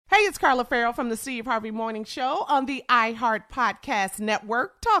Hey, it's Carla Farrell from the Steve Harvey Morning Show on the iHeart Podcast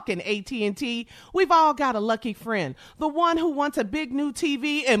Network, talking AT&T. We've all got a lucky friend, the one who wants a big new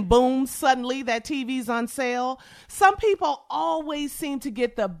TV and boom, suddenly that TV's on sale. Some people always seem to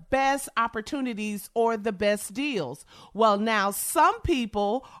get the best opportunities or the best deals. Well, now some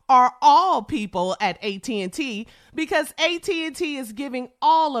people are all people at AT&T because AT&T is giving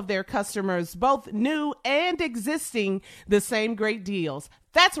all of their customers, both new and existing, the same great deals.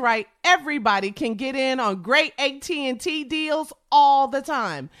 That's right. Everybody can get in on great AT&T deals all the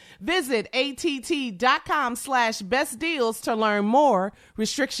time. Visit att.com/best deals to learn more.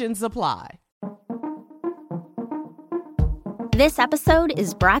 Restrictions apply. This episode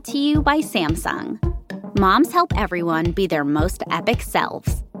is brought to you by Samsung. Moms help everyone be their most epic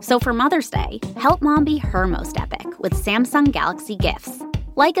selves. So for Mother's Day, help mom be her most epic with Samsung Galaxy gifts.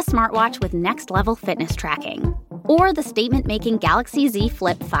 Like a smartwatch with next-level fitness tracking. Or the statement-making Galaxy Z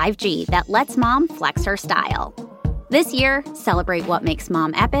Flip 5G that lets mom flex her style. This year, celebrate what makes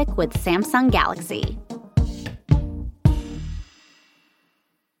mom epic with Samsung Galaxy.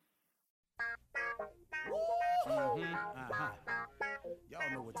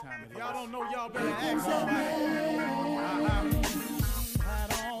 Y'all know what time it is. Y'all don't know, y'all better ask somebody.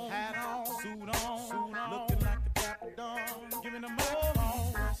 Hat on, suit on, looking like a dapper dawn, giving them all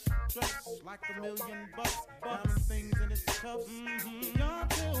dressed like $1 million, diamond things in its cuffs. Y'all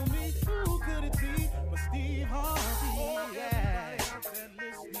tell me who could it be but Steve Harvey? Oh yeah,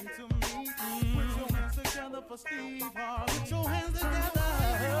 listening to me. Put your hands together for Steve Harvey. Put your hands together.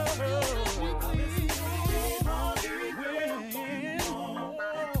 Steve Harvey.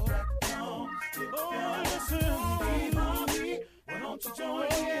 Listen, Steve Harvey. Why don't you join me?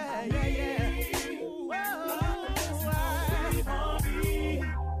 Yeah. Steve Harvey.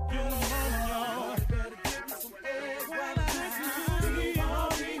 Get on, y'all. Better give me some eggs while I listen to Steve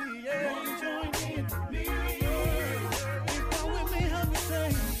Harvey. Yeah, join in with me. Come with me, help me say.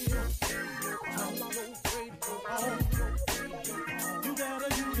 You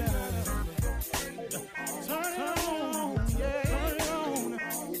gotta turn it on, yeah, turn it on.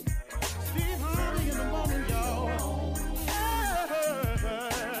 Steve Harvey in the morning, y'all.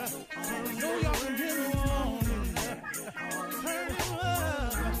 Know y'all can get it on. Turn it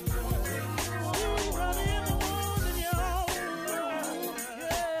up. Steve Harvey in the morning, y'all.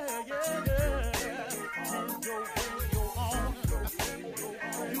 Yeah. Turn your radio on.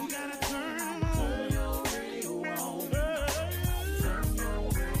 You gotta turn your radio on. Turn your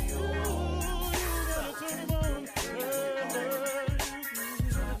radio on. You gotta turn it on.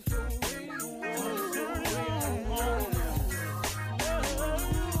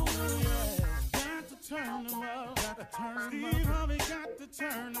 Turn them up, Steve Harvey got to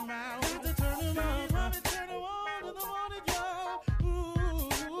turn them out. Got to turn them out. Steve Harvey turn them on in the morning, y'all.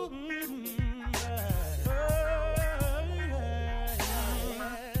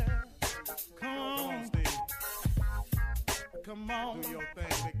 Come on, Steve. Come on. Do your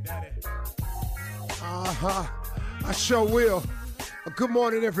thing, Big Daddy. I sure will. Good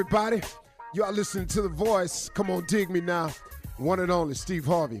morning, everybody. Y'all listening to The Voice. Come on, dig me now. One and only Steve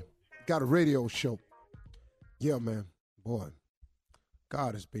Harvey. Got a radio show. Yeah, man. Boy,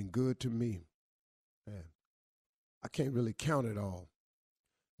 God has been good to me. Man, I can't really count it all.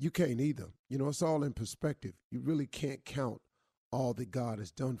 You can't either. You know, it's all in perspective. You really can't count all that God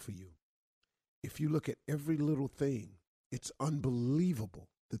has done for you. If you look at every little thing, it's unbelievable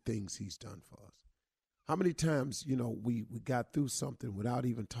the things he's done for us. How many times, you know, we got through something without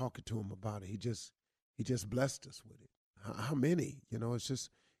even talking to him about it? He just blessed us with it. How many? You know, it's just,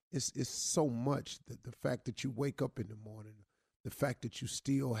 it's so much. The fact that you wake up in the morning, the fact that you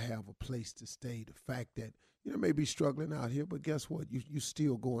still have a place to stay, the fact that, you know, maybe struggling out here, but guess what? You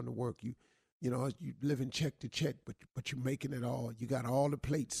still going to work. You know, you living check to check, but you're making it all. You got all the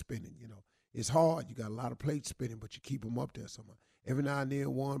plates spinning, you know. It's hard. You got a lot of plates spinning, but you keep them up there somehow. Every now and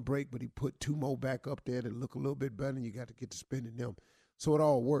then one break, but he put two more back up there that look a little bit better, and you got to get to spinning them. So it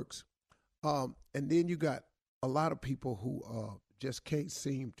all works. And then you got a lot of people who just can't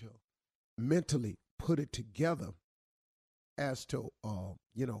seem to mentally put it together as to,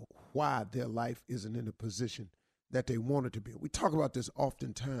 you know, why their life isn't in the position that they want it to be. We talk about this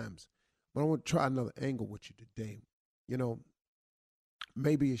oftentimes, but I want to try another angle with you today. You know,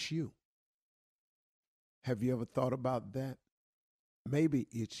 maybe it's you. Have you ever thought about that? Maybe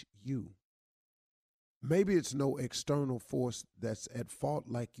it's you. Maybe it's no external force that's at fault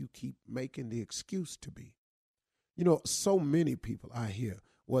like you keep making the excuse to be. You know, so many people I hear,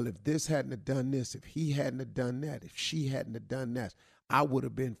 well, if this hadn't have done this, if he hadn't have done that, if she hadn't have done that, I would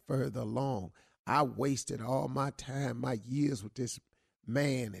have been further along. I wasted all my time, my years with this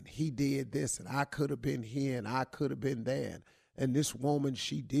man, and he did this, and I could have been here, and I could have been there, and this woman,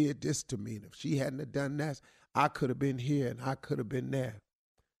 she did this to me, and if she hadn't have done that, I could have been here, and I could have been there.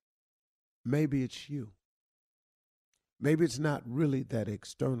 Maybe it's you. Maybe it's not really that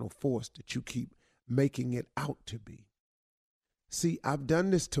external force that you keep making it out to be. See, I've done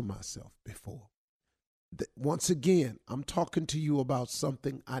this to myself before. Once again, I'm talking to you about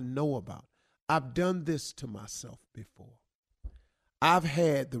something I know about. I've done this to myself before. I've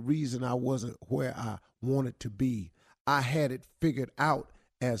had the reason I wasn't where I wanted to be. I had it figured out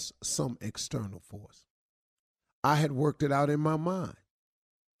as some external force. I had worked it out in my mind.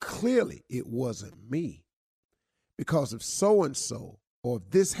 Clearly, it wasn't me. Because if so-and-so, or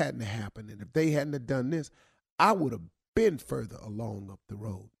if this hadn't happened, and if they hadn't have done this, I would have been further along up the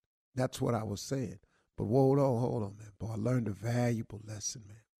road. That's what I was saying. But hold on, man. Boy, I learned a valuable lesson,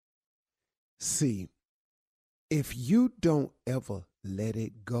 man. See, if you don't ever let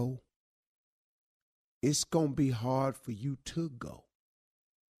it go, it's going to be hard for you to go.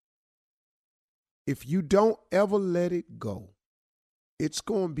 If you don't ever let it go, it's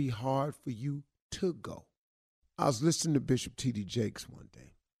going to be hard for you to go. I was listening to Bishop T.D. Jakes one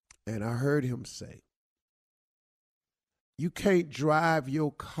day, and I heard him say, you can't drive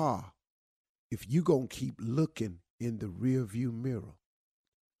your car if you going to keep looking in the rearview mirror.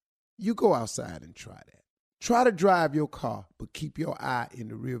 You go outside and try that. Try to drive your car, but keep your eye in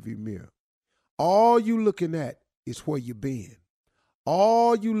the rearview mirror. All you looking at is where you been.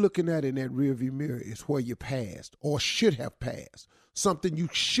 All you looking at in that rearview mirror is where you passed or should have passed, something you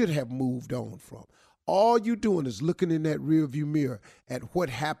should have moved on from. All you doing is looking in that rearview mirror at what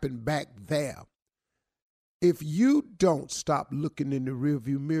happened back there. If you don't stop looking in the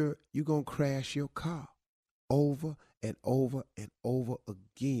rearview mirror, you're going to crash your car over and over and over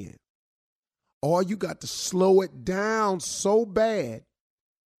again. Or you got to slow it down so bad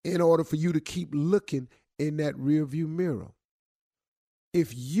in order for you to keep looking in that rearview mirror.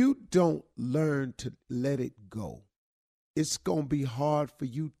 If you don't learn to let it go, it's going to be hard for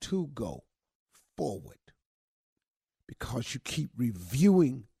you to go forward because you keep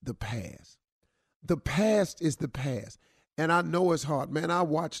reviewing the past. The past is the past. And I know it's hard. Man, I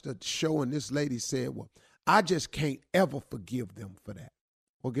watched a show and this lady said, well, I just can't ever forgive them for that.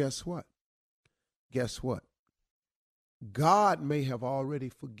 Well, guess what? Guess what? God may have already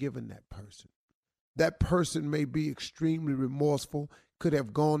forgiven that person. That person may be extremely remorseful, could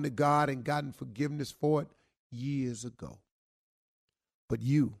have gone to God and gotten forgiveness for it years ago. But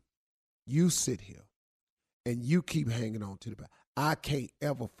you sit here and you keep hanging on to the past. I can't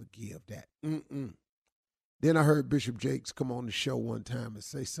ever forgive that. Then I heard Bishop Jakes come on the show one time and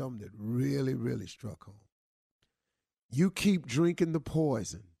say something that really, really struck home. You keep drinking the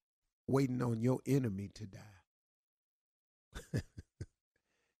poison, waiting on your enemy to die.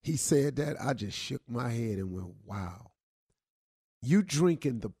 He said that, I just shook my head and went, wow. You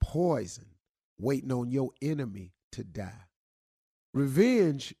drinking the poison, waiting on your enemy to die.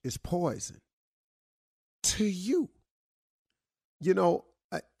 Revenge is poison to you. You know,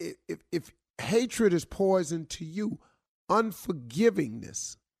 if hatred is poison to you,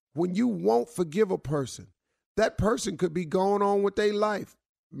 unforgivingness, when you won't forgive a person, that person could be going on with their life,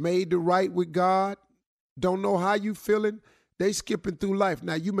 made to right with God, don't know how you feeling, they skipping through life.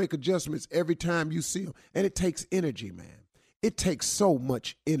 Now, you make adjustments every time you see them, and it takes energy, man. It takes so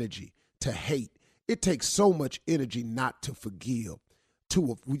much energy to hate. It takes so much energy not to forgive.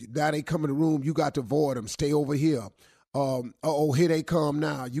 Now they come in the room, you got to avoid them, stay over here. Here they come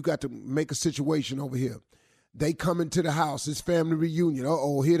now. You got to make a situation over here. They come into the house, it's family reunion.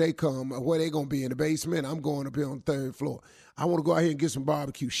 Here they come. Where they going to be, in the basement? I'm going up here on the third floor. I want to go out here and get some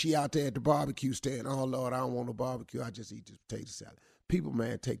barbecue. She out there at the barbecue stand. Oh, Lord, I don't want no barbecue. I just eat this potato salad. People,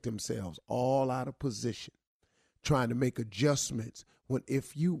 man, take themselves all out of position trying to make adjustments when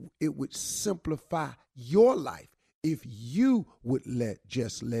it would simplify your life if you would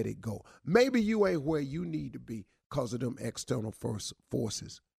just let it go. Maybe you ain't where you need to be because of them external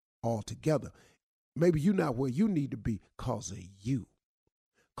forces altogether. Maybe you're not where you need to be because of you.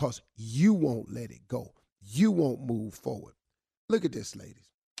 Because you won't let it go. You won't move forward. Look at this, ladies.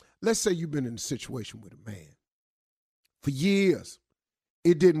 Let's say you've been in a situation with a man for years.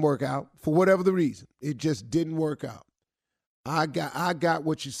 It didn't work out for whatever the reason. It just didn't work out. I got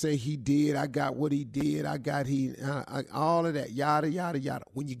what you say he did. I got what he did. All of that, yada, yada, yada.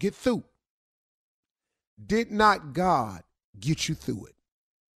 When you get through, did not God get you through it?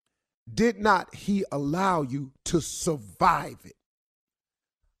 Did not he allow you to survive it?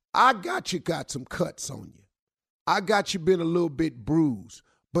 I got you got some cuts on you. I got you been a little bit bruised,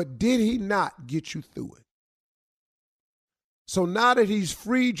 but did he not get you through it? So now that he's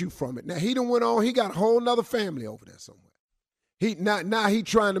freed you from it, now he done went on, he got a whole nother family over there somewhere. Now he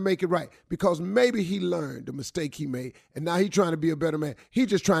trying to make it right because maybe he learned the mistake he made, and now he trying to be a better man. He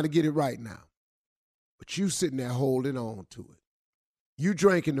just trying to get it right now. But you sitting there holding on to it. You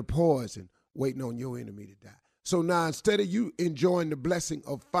drinking the poison, waiting on your enemy to die. So now instead of you enjoying the blessing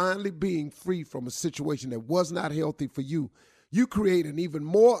of finally being free from a situation that was not healthy for you, you create an even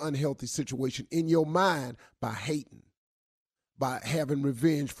more unhealthy situation in your mind by hating, by having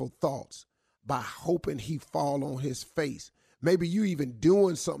revengeful thoughts, by hoping he fall on his face. Maybe you even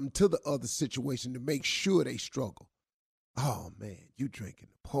doing something to the other situation to make sure they struggle. Oh, man, you drinking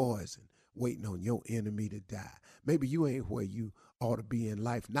the poison, waiting on your enemy to die. Maybe you ain't where you ought to be in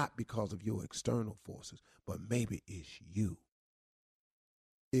life, not because of your external forces, but maybe it's you.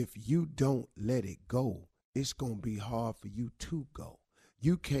 If you don't let it go, it's going to be hard for you to go.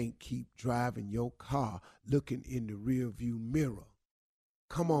 You can't keep driving your car looking in the rearview mirror.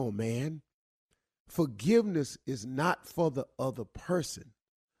 Come on, man. Forgiveness is not for the other person.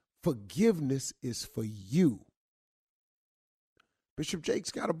 Forgiveness is for you. Bishop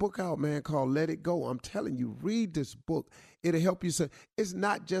Jake's got a book out, man, called Let It Go. I'm telling you, read this book. It'll help you. It's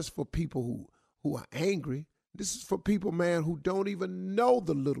not just for people who are angry. This is for people, man, who don't even know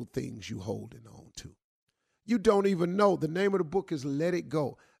the little things you holding on to. You don't even know. The name of the book is Let It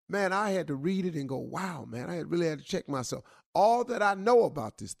Go. Man, I had to read it and go, wow, man, I really had to check myself. All that I know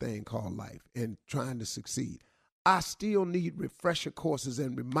about this thing called life and trying to succeed, I still need refresher courses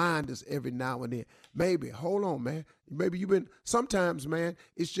and reminders every now and then. Maybe, hold on, man. Maybe you've been, sometimes, man,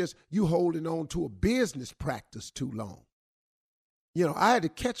 it's just you holding on to a business practice too long. You know, I had to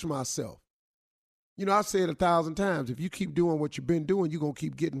catch myself. You know, I've said 1,000 times, if you keep doing what you've been doing, you're going to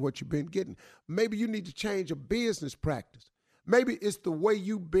keep getting what you've been getting. Maybe you need to change a business practice. Maybe it's the way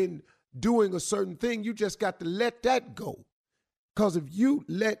you've been doing a certain thing. You just got to let that go. Because if you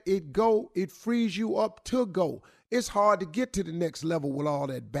let it go, it frees you up to go. It's hard to get to the next level with all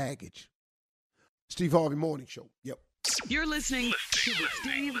that baggage. Steve Harvey Morning Show. Yep. You're listening to the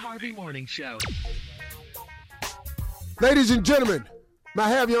Steve Harvey Morning Show. Ladies and gentlemen, may I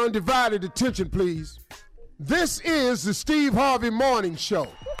have your undivided attention, please? This is the Steve Harvey Morning Show.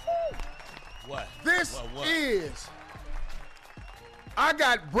 What? This What? is, I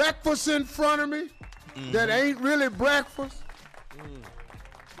got breakfast in front of me that ain't really breakfast.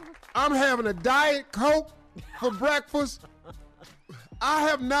 I'm having a Diet Coke for breakfast. I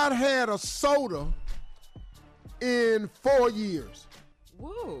have not had a soda in 4 years.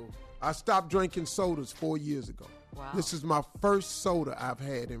 Whoa. I stopped drinking sodas 4 years ago. Wow. This is my first soda I've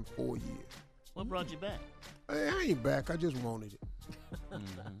had in 4 years. What brought you back? I ain't back. I just wanted it.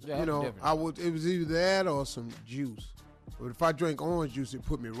 Yeah, You know, different. it was either that or some juice. But if I drink orange juice, it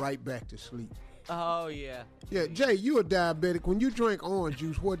put me right back to sleep. Oh, yeah. Yeah, Jay, you a diabetic. When you drink orange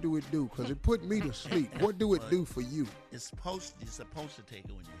juice, what do it do? Because it put me to sleep. What do it do for you? You're supposed to take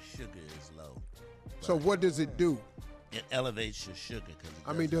it when your sugar is low. So what does it do? It elevates your sugar.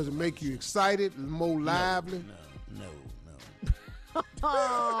 Does it make you excited, more lively? No.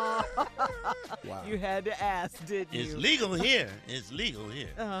 Oh. Wow. You had to ask, didn't you? It's legal here.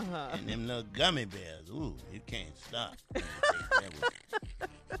 Uh-huh. And them little gummy bears, ooh, you can't stop.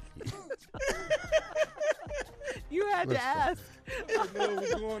 You had to ask.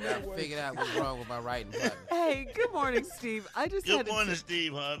 Figured out what's wrong with my writing pattern. Hey, good morning, Steve. Good morning,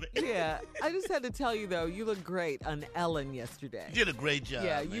 Steve Harvey. Yeah, I just had to tell you, though, you look great on Ellen yesterday. You did a great job,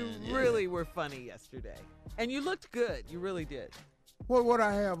 Yeah, man. you really were funny yesterday. And you looked good. You really did. What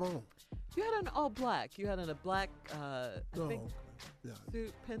I have on? You had an all black. You had on a black, I think, No,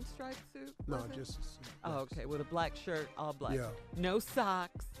 suit, pinstripe suit? no, was it? just a suit. Oh, okay, with a black shirt, all black. Yeah. No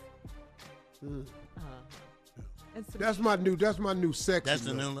socks. Mm. And some That's my new sexy That's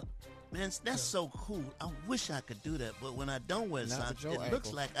the look. new. Man, that's so cool. I wish I could do that, but when I don't wear Not socks, with it your looks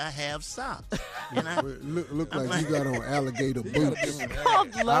ankles. like I have socks. And I, Look like you got on alligator boots. called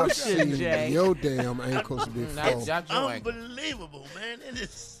I've lotion, seen Jay. your damn ankles Not before. your ankle. unbelievable, man. It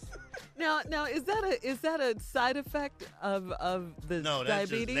is. Now is that a side effect of the No, that's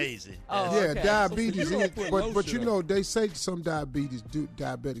diabetes? just lazy. Oh, Yeah, okay. diabetes. So you don't put But you lotion know they say some diabetics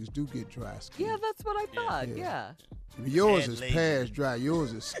do get dry skin. Yeah, that's what I thought. Yeah. Yeah. Yours Bad is lady. past dry.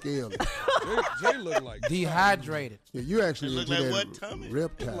 Yours is scaly. Jay look like Dehydrated. Yeah, you actually It look into like that what, Tommy?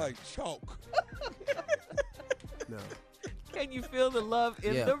 reptile. Look like chalk. No. Can you feel the love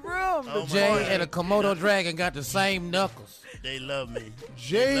in Yeah. the room? Oh, The my Jay God. and a Komodo dragon got the same knuckles. They love me.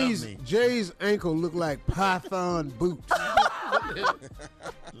 Jay's They love me. Jay's ankle look like python boots.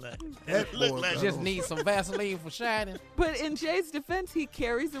 Look like Just need some Vaseline for shining. But in Jay's defense, he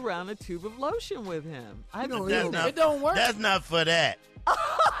carries around a tube of lotion with him. I don't That's know. not- It don't work. That's not for that.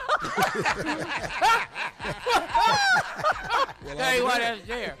 Tell you what, that's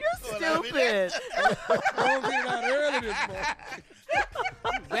there. Stupid. Don't get it out early this morning.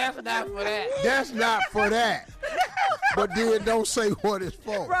 That's not for that. That's not for that. But then don't say what it's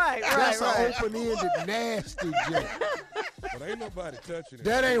for. Right. That's an open-ended, nasty joke. But ain't nobody touching it.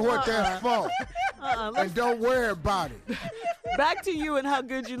 That ain't what that's for. And don't worry about it. Back to you and how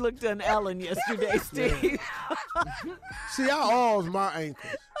good you looked on Ellen yesterday, Steve. See, I alls my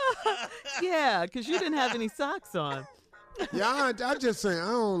ankles. Yeah, because you didn't have any socks on. Yeah, I just say I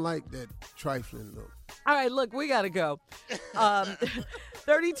don't like that trifling look. All right, look, we got to go.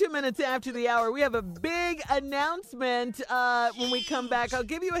 32 minutes after the hour, we have a big announcement when we come back. I'll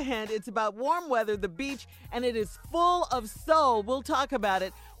give you a hint. It's about warm weather, the beach, and it is full of soul. We'll talk about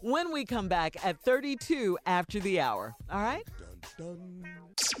it when we come back at 32 after the hour. All right?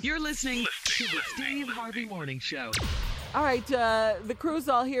 You're listening to the Steve Harvey Morning Show. All right, the crew's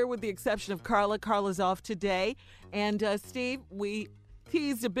all here with the exception of Carla. Carla's off today. And Steve, we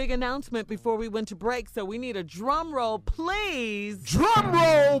teased a big announcement before we went to break, so we need a drum roll, please. Drum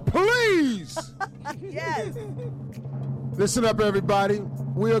roll, please. Yes. Listen up, everybody.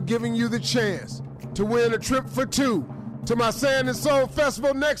 We are giving you the chance to win a trip for two to my Sand and Soul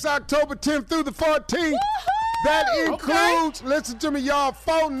Festival next October 10th through the 14th. Woo-hoo! That includes, listen to me, y'all,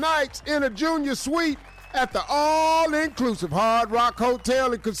 4 nights in a junior suite at the all-inclusive Hard Rock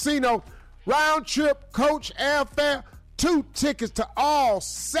Hotel and Casino. Round trip, coach, airfare, 2 tickets to all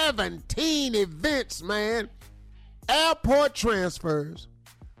 17 events, man. Airport transfers.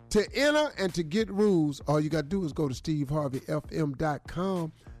 To enter and to get rules, all you got to do is go to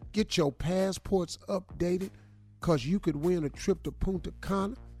steveharveyfm.com. Get your passports updated because you could win a trip to Punta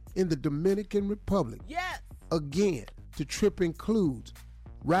Cana in the Dominican Republic. Yes. Again, the trip includes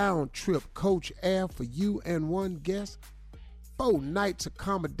round trip coach air for you and 1 guest, 4 nights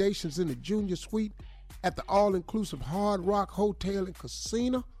accommodations in the junior suite at the all-inclusive Hard Rock Hotel and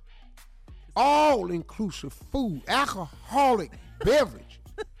Casino, all-inclusive food, alcoholic beverage,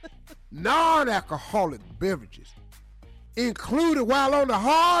 non-alcoholic beverages, included while on the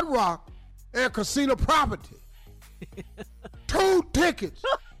Hard Rock and Casino property. 2 tickets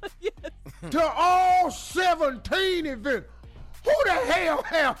to all 17 events. Who the hell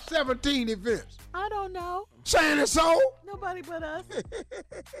have 17 events? I don't know. Sand and Soul? Nobody but us.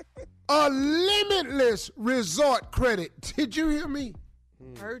 A limitless resort credit. Did you hear me?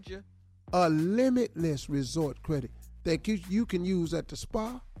 Heard you. A limitless resort credit that you can use at the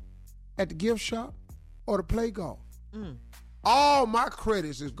spa, at the gift shop, or to play golf. All my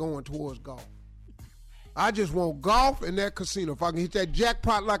credits is going towards golf. I just want golf in that casino. If I can hit that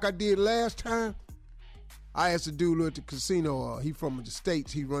jackpot like I did last time, I asked a dude at the casino, he from the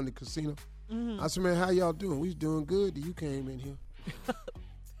States, he run the casino. I said, man, how y'all doing? We was doing good till you came in here.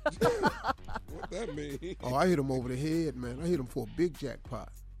 What that mean? Oh, I hit him over the head, man. I hit him for a big jackpot.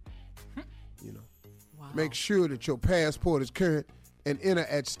 You know. Wow. Make sure that your passport is current and enter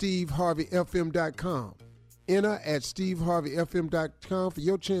at steveharveyfm.com. Enter at steveharveyfm.com for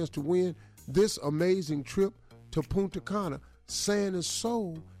your chance to win this amazing trip to Punta Cana. Sand and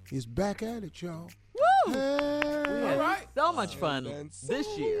Soul is back at it, y'all. Woo! Hey. We had right. so much fun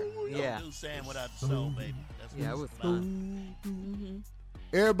this year. Yeah. Don't do sand without the soul, baby. That's Yeah, it was fun.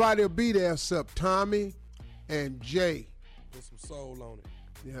 Everybody will be there except Tommy and Jay. Put some soul on it.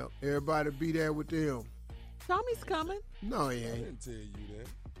 Yeah, everybody will be there with them. Tommy's coming. No, he I ain't. didn't tell you that.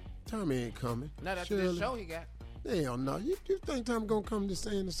 Tommy ain't coming. Not after this Shirley. show he got. Hell no. You think Tommy gonna come to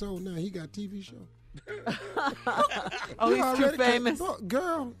Sand and Soul now? He got a TV show. Oh, You he's too already famous.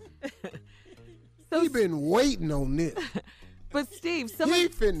 Girl, So, he been waiting on this. but Steve, He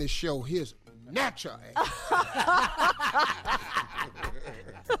finna show his natural ass.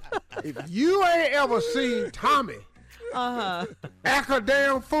 If you ain't ever seen Tommy act a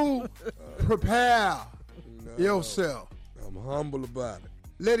damn fool, prepare yourself. I'm humble about it.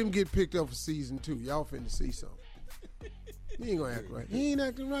 Let him get picked up for season 2. Y'all finna see something. He ain't gonna act right. He ain't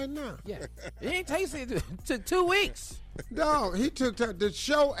acting right now. Yeah. It ain't tasted it took 2 weeks. Dog, he took the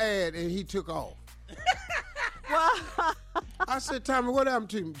show ad and he took off. I said, Tommy, what happened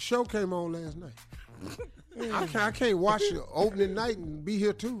to you? The show came on last night. I can't watch the opening night and be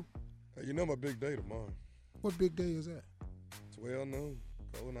here too. Hey, you know my big day tomorrow. What big day is that? 12 noon.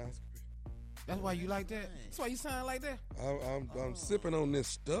 Colonoscopy. That's why you like that? That's why you sound like that? I'm sipping on this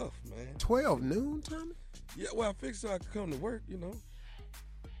stuff, man. 12 noon, Tommy? Yeah, well, I fixed so I could come to work, you know.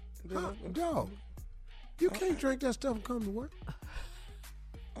 And then Dog, you can't drink that stuff and come to work.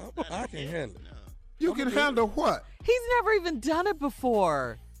 I can handle it. You can handle what? He's never even done it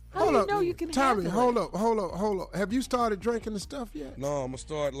before. How do you know you can Tommy, handle hold up. Have you started drinking the stuff yet? No, I'm going to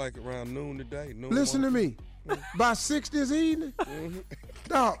start like around noon today. Listen to me. By 6 this evening?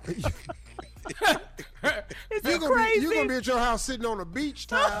 Dog. Is he crazy? You're going to be at your house sitting on a beach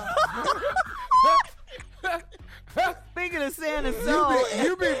towel. Speaking of sand and soul.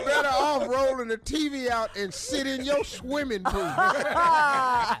 You be better off rolling the TV out and sit in your swimming pool.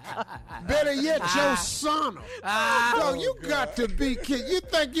 Better yet, your sauna. So you got to be kidding. You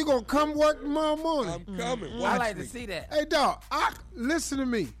think you going to come work tomorrow morning? I'm coming. I like to see that. Hey, dog, listen to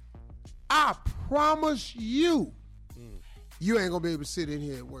me. I promise you, you ain't going to be able to sit in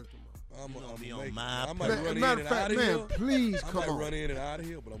here and work tomorrow. I might run in and out of here. Please come on. I might run in and out of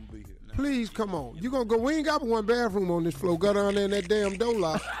here, but I'm going to be here. Please come on. You gonna go? We ain't got one bathroom on this floor. Go down there in that damn door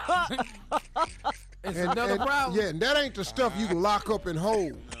lock. It's another problem. Yeah, and that ain't the stuff you can lock up and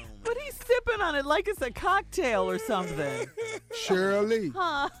hold. But he's sipping on it like it's a cocktail or something. Shirley,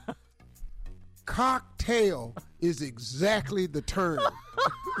 Huh? cocktail is exactly the term.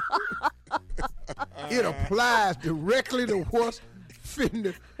 It applies directly to what's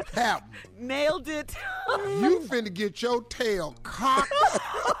finna happen. Nailed it. You finna get your tail cocked.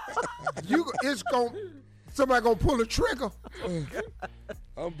 Somebody gonna pull a trigger.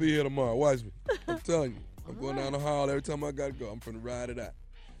 I'll be here tomorrow. Watch me. I'm telling you. I'm going down the hall every time I gotta go. I'm finna ride it out.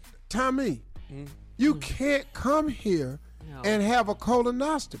 Tommy, you can't come here and have a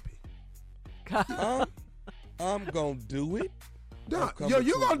colonoscopy. I'm gonna do it. You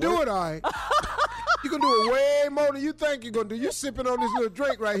gonna do it, all right. You gonna do it way more than you think you're gonna do. You sipping on this little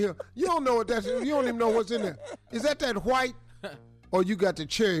drink right here. You don't know what that's. You don't even know what's in there. Is that white, or you got the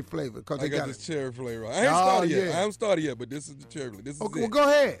cherry flavor? Cause I got this cherry flavor. I ain't started yet. I haven't started yet, but this is the cherry flavor. This is okay, it. well, go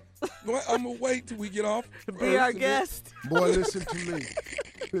ahead. I'm gonna wait till we get off. Be our guest. Boy, listen to me.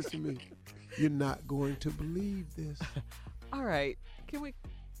 Listen to me. You're not going to believe this. All right.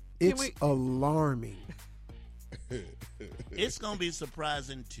 It's alarming. It's gonna be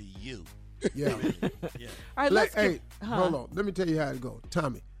surprising to you. Yeah. Yeah. All right, hold on. Let me tell you how it goes.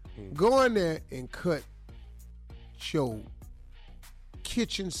 Tommy, go in there and cut your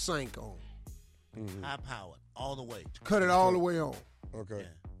kitchen sink on. High powered, all the way. Cut it all the way on. Okay. Yeah.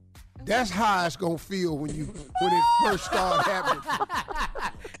 That's how it's gonna feel when it first started happening.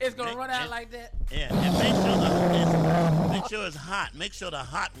 It's gonna run out like that. Yeah, and make sure it's hot. Make sure the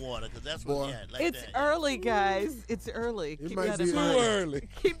hot water, because that's what. Yeah, like it's that. early, guys. It's early. It Keep might that be in Too mind. early.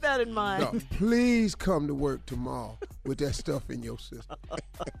 Keep that in mind. No, please come to work tomorrow with that stuff in your system,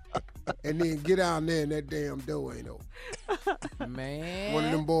 and then get down there and that damn door ain't open. Man. One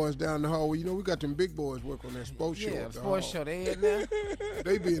of them boys down the hallway. You know we got them big boys work on that sports show. Yeah, at the sports hall. show. They in there.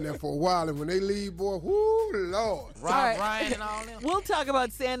 They be in there for a while, and when they leave, boy, whoo, Lord. Rob Ryan and all them. We'll talk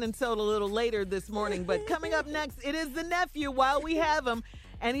about sand and soda a little later this morning, but coming up next, it is the nephew while we have him,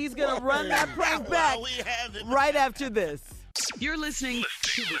 and he's going to run that prank back While we have it. right after this. You're listening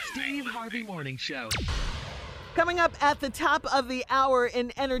to the Steve Harvey Morning Show. Coming up at the top of the hour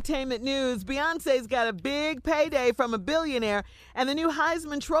in entertainment news, Beyonce's got a big payday from a billionaire, and the new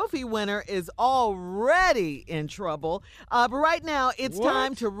Heisman Trophy winner is already in trouble. But right now, it's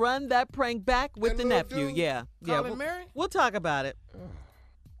time to run that prank back with the nephew. Dude? Yeah. Colin Murray? We'll talk about it.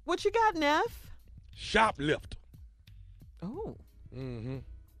 What you got, Neff? Shoplifter. Oh. Mm-hmm.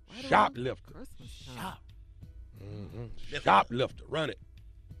 Shoplifter. Christmas time. Mm-hmm. Shoplifter. Run it.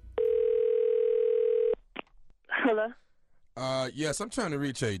 Hello? Yes, I'm trying to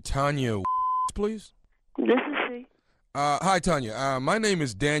reach a Tanya, please. This is she. Hi, Tanya. My name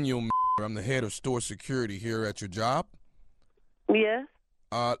is Daniel. I'm the head of store security here at your job. Yes?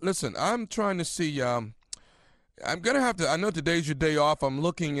 Listen, I'm trying to see, I'm going to have to, I know today's your day off. I'm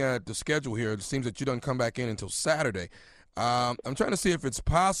looking at the schedule here. It seems that you don't come back in until Saturday. I'm trying to see if it's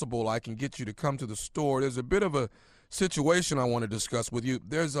possible I can get you to come to the store. There's a bit of a situation I want to discuss with you.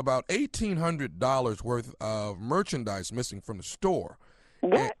 There's about $1,800 worth of merchandise missing from the store.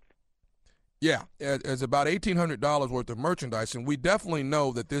 What? Yeah, there's about $1,800 worth of merchandise, and we definitely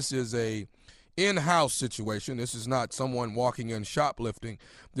know that this is a in-house situation. This is not someone walking in shoplifting.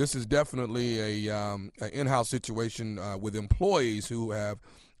 This is definitely an in-house situation with employees who have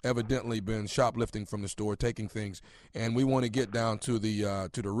evidently been shoplifting from the store, taking things, and we want to get down to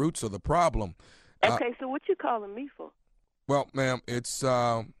the roots of the problem. Okay, so what you calling me for? Well, ma'am, it's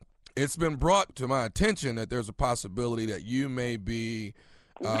been brought to my attention that there's a possibility that you may be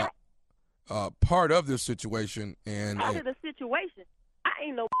part of this situation. And Part of the situation? I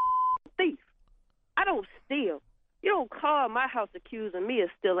ain't no thief. I don't steal. You don't call my house accusing me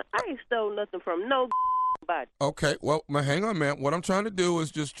of stealing. I ain't stole nothing from no body. Okay, well, hang on, man. What I'm trying to do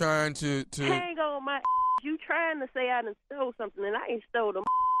is just trying to... Hang on, my you trying to say I done stole something, and I ain't stole the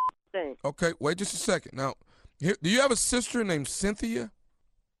thing. Okay, wait just a second. Now, do you have a sister named Cynthia?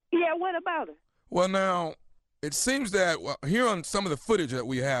 Yeah, what about her? Well, now, it seems that here on some of the footage that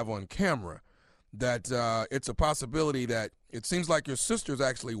we have on camera, that it's a possibility that it seems like your sister's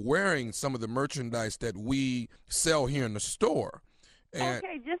actually wearing some of the merchandise that we sell here in the store. And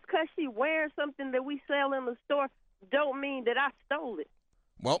okay, just because she wearing something that we sell in the store don't mean that I stole it.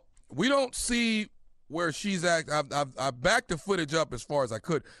 well, we don't see where she's at. I've backed the footage up as far as I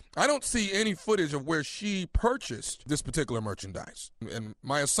could. I don't see any footage of where she purchased this particular merchandise. And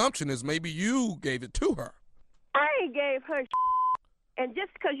my assumption is maybe you gave it to her. I ain't gave her and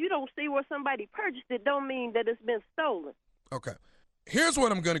just because you don't see where somebody purchased it don't mean that it's been stolen. Okay. Here's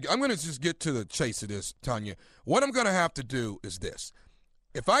what I'm going to just get to the chase of this, Tanya. What I'm going to have to do is this.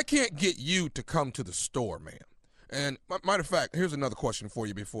 If I can't get you to come to the store, ma'am, and matter of fact, here's another question for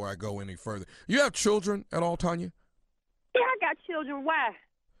you before I go any further. You have children at all, Tanya? Yeah, I got children. Why?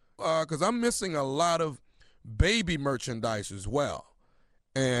 Because I'm missing a lot of baby merchandise as well.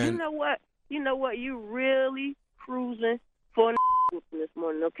 And You know what? You really cruising for this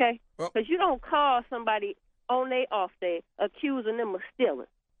morning, okay? Because you don't call somebody on their off day accusing them of stealing.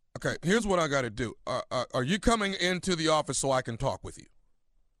 Okay, here's what I got to do. Are you coming into the office so I can talk with you?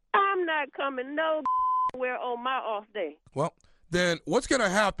 I'm not coming nowhere on my off day. Well, then what's going to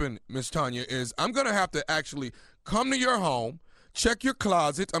happen, Miss Tanya, is I'm going to have to actually come to your home, check your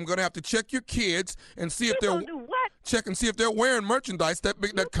closet. I'm going to have to check your kids and see if they're do what? Check and see if they're wearing merchandise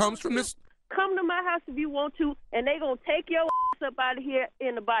that comes from this. Come to my house if you want to, and they gonna take your ass up out of here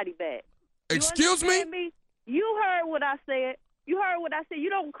in a body bag. Excuse me? You heard what I said. You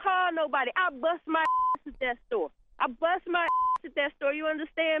don't call nobody. I bust my ass at that store. You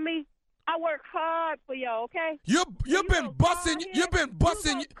understand me? I work hard for y'all, okay? You've been busting.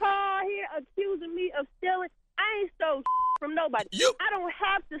 You call here accusing me of stealing. I ain't stole from nobody. I don't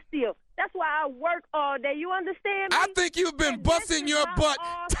have to steal. That's why I work all day. You understand me? I think you've been busting your butt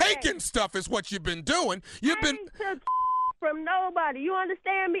taking stuff is what you've been doing. I ain't took from nobody. You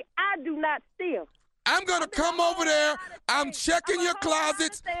understand me? I do not steal. I'm going to come over there. I'm checking your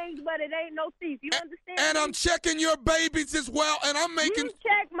closets. Things, but it ain't no thief. You understand And me? I'm checking your babies as well, and I'm making... You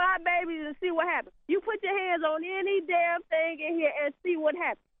check my babies and see what happens. You put your hands on any damn thing in here and see what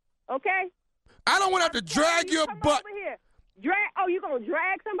happens, okay? I don't want to have to drag your butt. Over here. You going to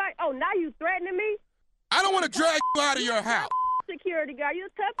drag somebody? Oh, now you threatening me? I don't want to drag you out of your house. Security guard. You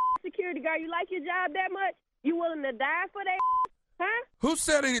a tough security guard. You like your job that much? You willing to die for that? Huh? Who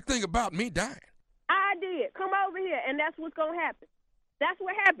said anything about me dying? I did. Come over here, and that's what's going to happen. That's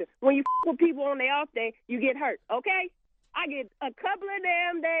what happens. When you with people on their off day, you get hurt, okay? I get a couple of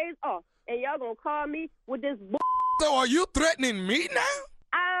damn days off, and y'all going to call me with this So are you threatening me now?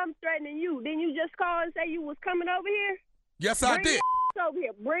 I'm threatening you. Didn't you just call and say you was coming over here? Yes, I did. Your over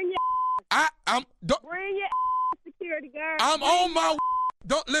here. Bring your Bring your security guard. I'm on my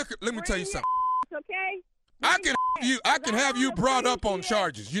Don't look. Let me tell you something. Okay? I can have you brought up on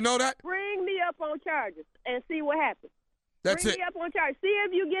charges. You know that? Bring me up on charges and see what happens. That's Bring it. me up on charges. See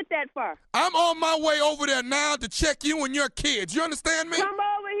if you get that far. I'm on my way over there now to check you and your kids. You understand me? Come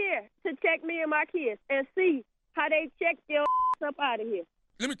over here to check me and my kids and see how they check your up out of here.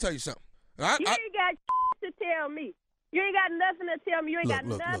 Let me tell you something. You ain't got to tell me. You ain't got nothing to tell me. You ain't got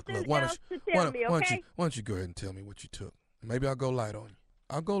nothing else to tell me, okay? Why don't you go ahead and tell me what you took? Maybe I'll go light on you.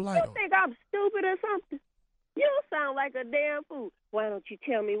 I'll go light on you. You think I'm stupid or something? You sound like a damn fool. Why don't you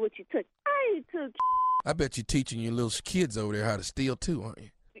tell me what you took? I ain't took. I bet you're teaching your little kids over there how to steal too, aren't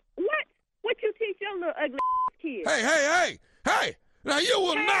you? What? What you teach your little ugly kids? Hey! Now you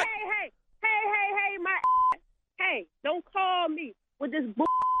will not. Hey! Don't call me with this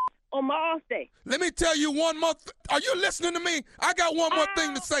on my off day. Let me tell you one more. Are you listening to me? I got one more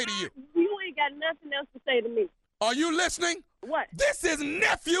thing to say to you. You ain't got nothing else to say to me. Are you listening? What? This is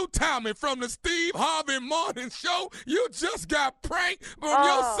Nephew Tommy from the Steve Harvey Morning Show. You just got pranked from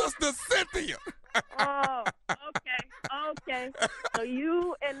your sister Cynthia. Okay. So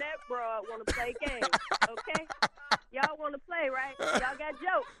you and that broad want to play games, okay? Y'all want to play, right? Y'all got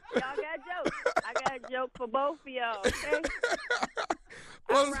jokes. I got a joke for both of y'all, okay?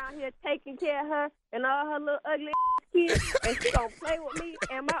 I'm around here taking care of her and all her little ugly kids, and she gonna play with me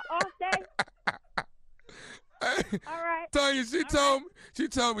and my off day? All right. Tanya, she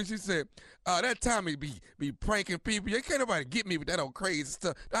told me, she said, that Tommy be pranking people. Can't nobody get me with that old crazy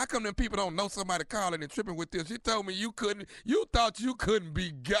stuff. How come them people don't know somebody calling and tripping with this? She told me you thought you couldn't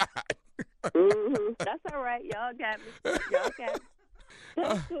be God. Mm-hmm. That's all right. Y'all got me.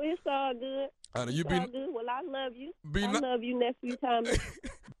 That's cool. It's all good. You All good. Well, I love you. I love you, nephew Tommy.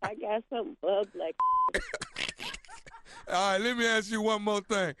 I got something bug like. All right, let me ask you one more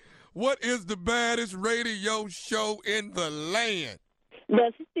thing. What is the baddest radio show in the land?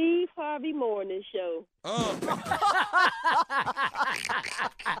 The Steve Harvey Morning Show. Oh,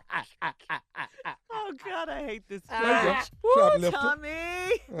 God, I hate this guy. Woo, Tommy.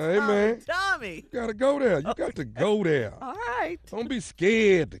 Hey, man. Tommy. You got to go there. You got to go there. All right. Don't be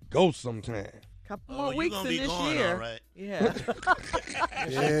scared to go sometime. Couple more weeks in this going, year. all right. Yeah.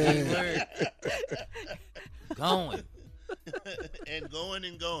 Yeah. Going. And going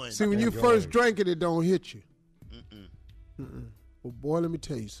and going. See, when you first drink it, it don't hit you. Well, boy, let me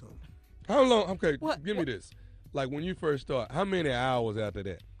tell you something. How long? Okay, give me this. Like when you first start, how many hours after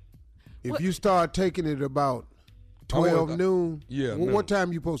that? If you start taking it about 12 noon, noon. What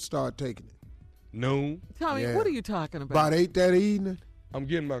time you supposed to start taking it? Noon. Tommy, what are you talking about? About 8 that evening? I'm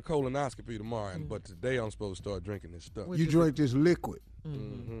getting my colonoscopy tomorrow, but today I'm supposed to start drinking this stuff. You drink this liquid,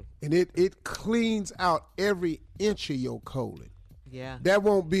 and it cleans out every inch of your colon. Yeah. That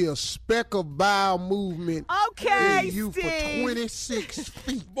won't be a speck of bowel movement Okay, in you Steve. for 26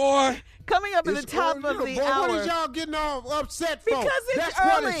 feet. Boy. Coming up at the top of the hour. What is y'all getting all upset for? Because it's That's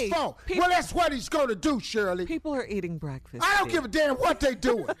early. what it's for. Well, that's what he's going to do, Shirley. People are eating breakfast. I don't give a damn what they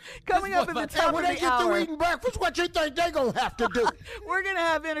doing. Coming up at the top when of they the get hour. through eating breakfast, what you think they going to have to do? We're going to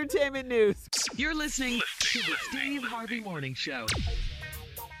have entertainment news. You're listening to the Steve Harvey Morning Show.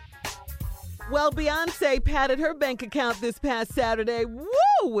 Well, Beyonce padded her bank account this past Saturday,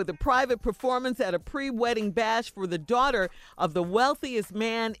 with a private performance at a pre-wedding bash for the daughter of the wealthiest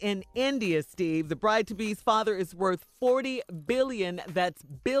man in India, Steve. The bride-to-be's father is worth $40 billion, that's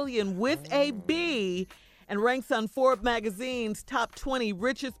billion with a B, and ranks on Forbes magazine's top 20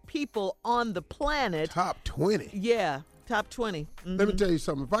 richest people on the planet. Top 20? Yeah, top 20. Let me tell you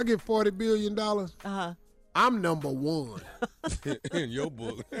something. If I get $40 billion, I'm number one. In your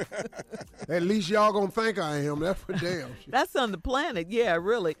book. At least y'all gonna think I am. That's for damn sure. That's on the planet. Yeah,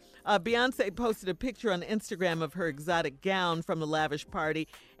 really. Beyonce posted a picture on Instagram of her exotic gown from the lavish party,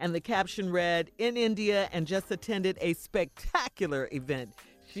 and the caption read, "In India and just attended a spectacular event."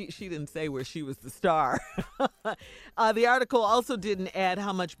 She didn't say where she was the star. The article also didn't add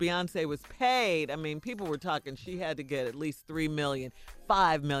how much Beyonce was paid. I mean, people were talking she had to get at least $3 million,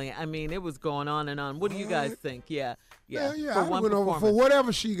 $5 million. I mean, it was going on and on. What do you guys think? Yeah. I went over for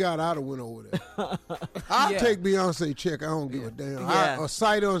whatever she got. I'd have went over there. I'll take Beyonce check. I don't give a damn. A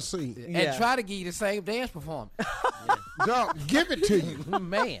sight unseen. And try to give you the same dance performance. Dog, give it to you,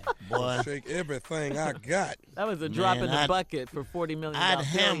 man. Boy, shake everything I got. That was a drop in the bucket for $40 million. I'd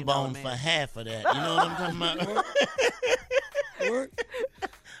ham bone for half of that. You know what I'm talking about? What?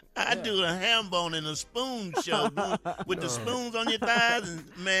 I do a ham bone in a spoon show with the spoons on your thighs,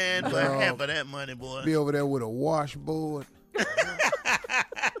 and man, for half of that money, boy. Be over there with a washboard.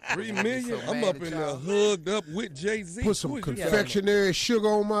 $3 million. I'm up in there hugged up with Jay-Z. Put some confectionery sugar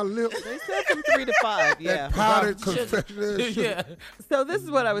on my lip. They said from 3 to 5. Yeah, that powdered confectionery sugar. Yeah. So this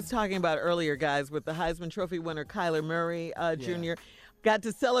is what I was talking about earlier, guys, with the Heisman Trophy winner Kyler Murray Jr. Got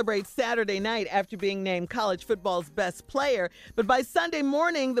to celebrate Saturday night after being named college football's best player. But by Sunday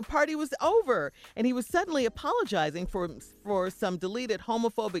morning, the party was over, and he was suddenly apologizing for some deleted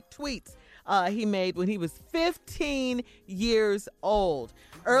homophobic tweets he made when he was 15 years old.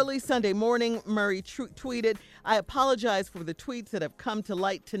 Early Sunday morning, Murray tweeted, "I apologize for the tweets that have come to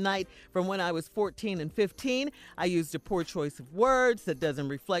light tonight from when I was 14 and 15. I used a poor choice of words that doesn't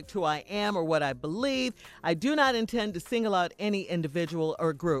reflect who I am or what I believe. I do not intend to single out any individual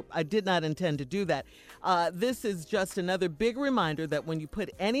or group. I did not intend to do that. This is just another big reminder that when you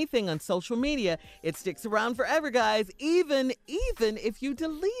put anything on social media, it sticks around forever, guys, even if you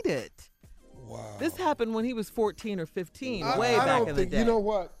delete it." Wow. This happened when he was 14 or 15, way back in the day. You know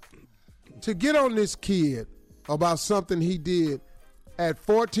what? To get on this kid about something he did at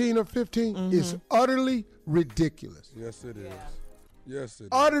 14 or 15 is utterly ridiculous. Yes, it is. Yes, it is.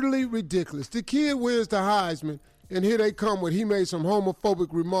 Utterly ridiculous. The kid wins the Heisman, and here they come with he made some homophobic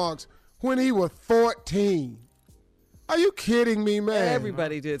remarks when he was 14. Are you kidding me, man?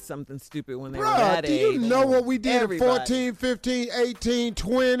 Everybody did something stupid when they were that do age. you know what we did Everybody. at 14, 15, 18,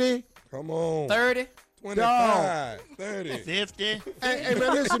 20? Come on. 30? 25, 30. 50. Hey,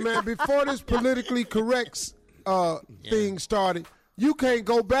 man, listen, man, before this politically correct thing started, you can't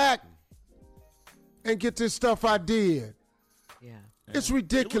go back and get this stuff I did. Yeah. It's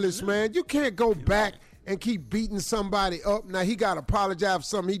ridiculous, man. You can't go back and keep beating somebody up. Now, he got to apologize for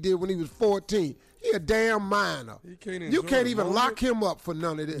something he did when he was 14. He a damn minor. You can't even lock him up for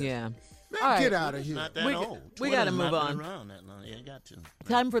none of this. Yeah. Man, All right. get out of here. Not that We- old. we gotta Twitter's move not on. been around that long. Yeah, got to.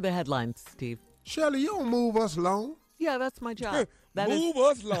 Time for the headlines, Steve. Shirley, you don't move us long. Yeah, that's my job. That is Move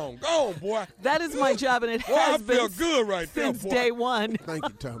us along. Go on, boy. that is my job, and it Boy, I has feel been good right there, since boy. day one. Thank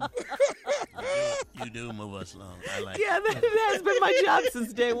you, Tommy. You do move us along. I like Yeah, that has been my job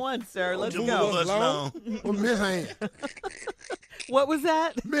since day one, sir. Let's You go. move us along. Well, Miss Ann. What was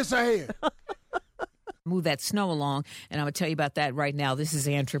that? Miss Ann. Move that snow along, and I'm going to tell you about that right now. This is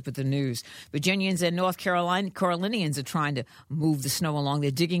Ann Tripp with the news. Virginians and North Carolinians are trying to move the snow along.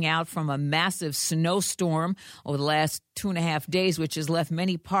 They're digging out from a massive snowstorm over the last 2.5 days, which has left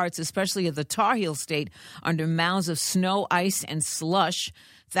many parts, especially of the Tar Heel state, under mounds of snow, ice, and slush.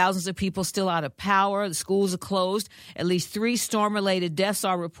 Thousands of people still out of power. The schools are closed. At least 3 storm-related deaths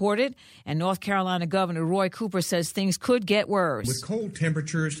are reported. And North Carolina Governor Roy Cooper says things could get worse. With cold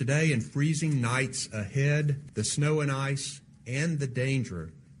temperatures today and freezing nights ahead, the snow and ice and the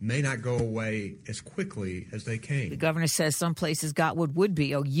danger may not go away as quickly as they came. The governor says some places got what would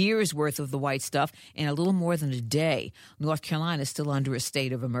be a year's worth of the white stuff in a little more than a day. North Carolina is still under a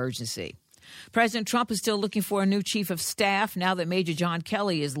state of emergency. President Trump is still looking for a new chief of staff now that Major John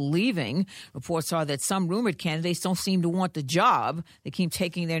Kelly is leaving. Reports are that some rumored candidates don't seem to want the job. They keep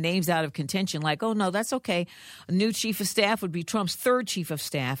taking their names out of contention like, oh, no, that's okay. A new chief of staff would be Trump's 3rd chief of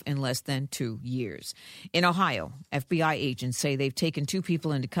staff in less than 2 years. In Ohio, FBI agents say they've taken 2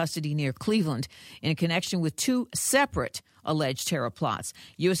 people into custody near Cleveland in connection with 2 separate alleged terror plots.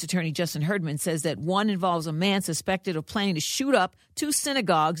 U.S. Attorney Justin Herdman says that one involves a man suspected of planning to shoot up 2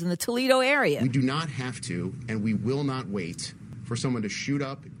 synagogues in the Toledo area. We do not have to, and we will not wait for someone to shoot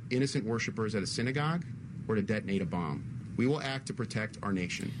up innocent worshipers at a synagogue or to detonate a bomb. We will act to protect our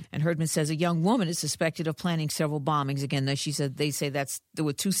nation. And Herdman says a young woman is suspected of planning several bombings. Again, though, she said they say there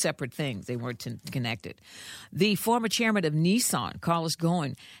were 2 separate things. They weren't connected. The former chairman of Nissan, Carlos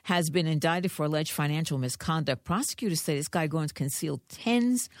Ghosn, has been indicted for alleged financial misconduct. Prosecutors say this guy Ghosn concealed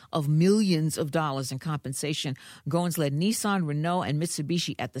tens of millions of dollars in compensation. Ghosn led Nissan, Renault, and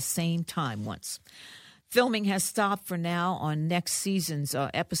Mitsubishi at the same time once. Filming has stopped for now on next season's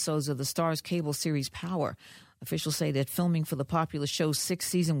episodes of the Starz cable series Power. Officials say that filming for the popular show's 6th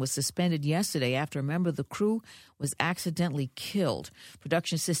season was suspended yesterday after a member of the crew was accidentally killed.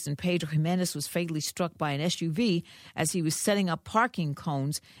 Production assistant Pedro Jimenez was fatally struck by an SUV as he was setting up parking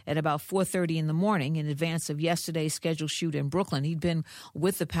cones at about 4:30 in the morning in advance of yesterday's scheduled shoot in Brooklyn. He'd been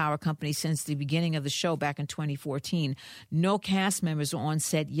with the power company since the beginning of the show back in 2014. No cast members were on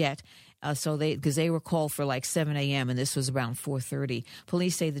set yet. Because they were called for like 7 a.m. and this was around 4:30.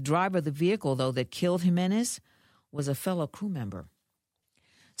 Police say the driver of the vehicle, though, that killed Jimenez was a fellow crew member.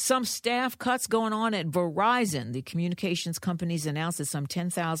 Some staff cuts going on at Verizon. The communications companies announced that some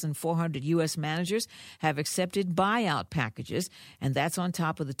 10,400 U.S. managers have accepted buyout packages, and that's on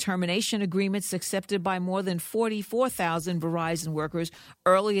top of the termination agreements accepted by more than 44,000 Verizon workers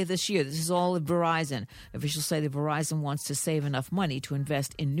earlier this year. This is all at Verizon. Officials say that Verizon wants to save enough money to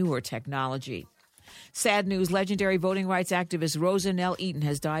invest in newer technology. Sad news, legendary voting rights activist Rosa Nell Eaton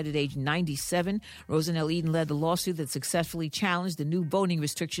has died at age 97. Rosa Nell Eaton led the lawsuit that successfully challenged the new voting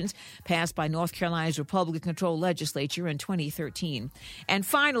restrictions passed by North Carolina's Republican-controlled legislature in 2013. And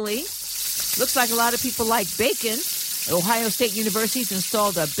finally, looks like a lot of people like bacon. Ohio State University's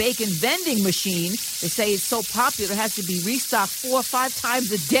installed a bacon vending machine. They say it's so popular it has to be restocked 4 or 5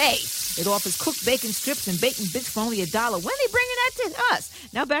 times a day. It offers cooked bacon strips and bacon bits for only $1. When are they bringing that to us?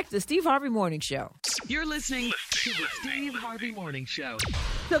 Now back to the Steve Harvey Morning Show. You're listening to the Steve Harvey Morning Show.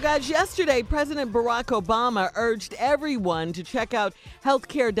 So, guys, yesterday, President Barack Obama urged everyone to check out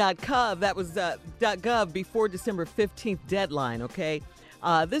healthcare.gov. That was .gov before December 15th deadline, okay?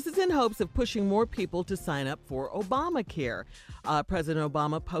 This is in hopes of pushing more people to sign up for Obamacare. President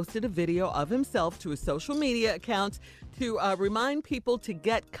Obama posted a video of himself to his social media accounts to remind people to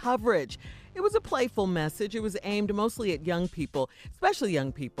get coverage. It was a playful message. It was aimed mostly at young people, especially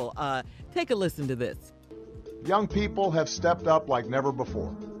young people. Take a listen to this. Young people have stepped up like never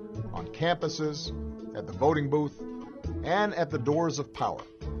before, on campuses, at the voting booth, and at the doors of power.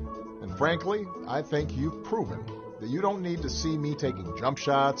 And frankly, I think you've proven that you don't need to see me taking jump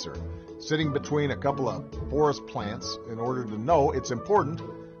shots or sitting between a couple of forest plants in order to know it's important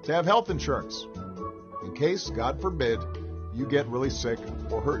to have health insurance in case, God forbid, you get really sick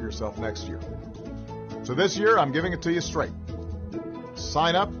or hurt yourself next year. So this year, I'm giving it to you straight.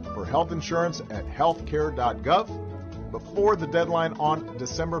 Sign up for health insurance at healthcare.gov before the deadline on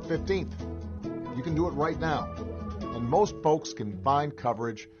December 15th. You can do it right now. And most folks can find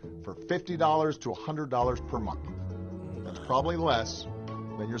coverage for $50 to $100 per month. That's probably less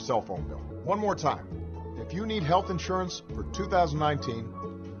than your cell phone bill. One more time. If you need health insurance for 2019,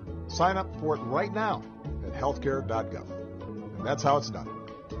 Sign up for it right now at healthcare.gov. And that's how it's done.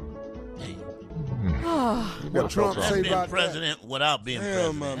 What Trump say being about president without being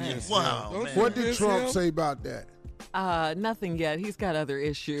president. Wow, man. What did Trump say about that? Nothing yet. He's got other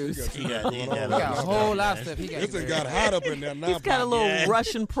issues. He got a whole lot of stuff. This got hot up in there now. He's got a little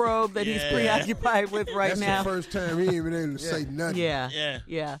Russian probe that he's preoccupied with right now. That's the first time he ain't been able to say nothing.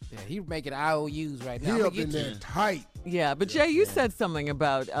 Yeah. He's making IOUs right now. He up in there tight. Yeah, but Jay, you said something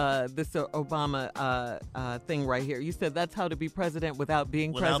about this Obama thing right here. You said that's how to be president without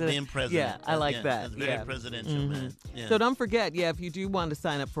being president. Without being president. Yeah, I like that. That's very presidential, man. Yeah. So don't forget, if you do want to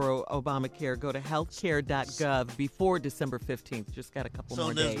sign up for Obamacare, go to healthcare.gov before December 15th. Just got a couple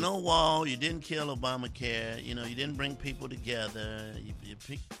more days. So there's no wall. You didn't kill Obamacare. You didn't bring people together.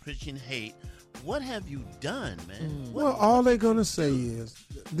 You're preaching hate. What have you done, man? Well, all they're going to say is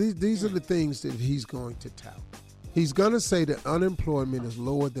these are the things that he's going to tout. He's going to say that unemployment is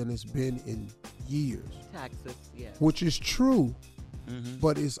lower than it's been in years. Taxes, which is true,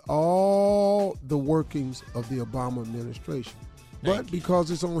 but it's all the workings of the Obama administration. But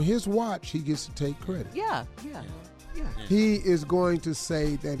because it's on his watch, he gets to take credit. Yeah. He is going to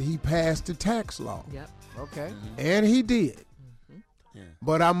say that he passed the tax law. Yep. Okay. And he did.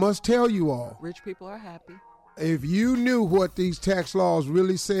 But I must tell you all, rich people are happy. If you knew what these tax laws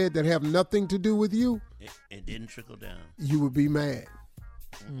really said that have nothing to do with you, it didn't trickle down. You would be mad.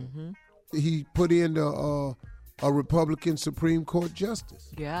 He put in a Republican Supreme Court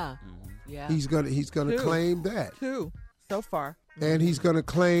justice. Yeah. He's gonna claim that. 2 so far. And he's gonna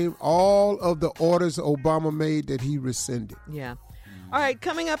claim all of the orders Obama made that he rescinded. Yeah. All right,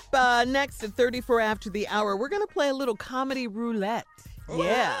 coming up next at 34 after the hour, we're going to play a little comedy roulette. What?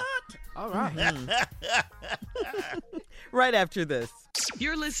 Yeah. All right. Right after this.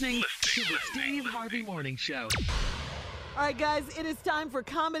 You're listening to the Steve Harvey Morning Show. All right, guys, it is time for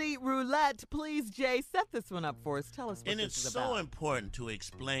comedy roulette. Please, Jay, set this one up for us. Tell us what and this is about. And it's so important to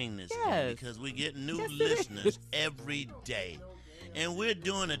explain this Yes. because we get new listeners every day. And we're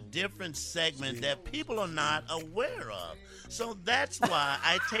doing a different segment that people are not aware of. So that's why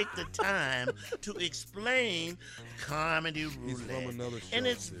I take the time to explain comedy roulette. And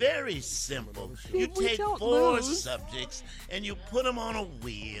it's very simple. You take 4 subjects and you put them on a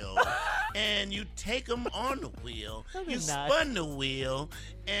wheel. And you take them on the wheel. You spun the wheel.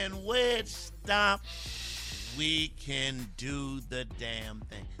 And where it stops, we can do the damn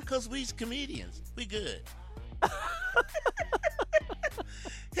thing. Because we's comedians. We good.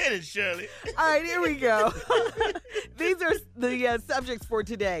 Hit it, Shirley. All right, here we go. These are the subjects for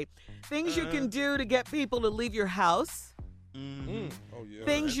today. Things you can do to get people to leave your house. Oh, yeah.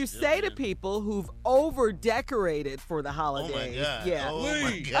 Things you say to people who've over-decorated for the holidays. Oh, my God. Yeah. Oh,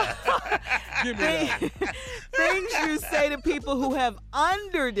 my God. Give me that. Things you say to people who have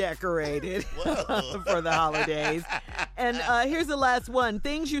under-decorated for the holidays. And here's the last one.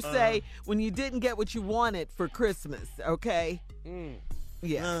 Things you say when you didn't get what you wanted for Christmas, okay?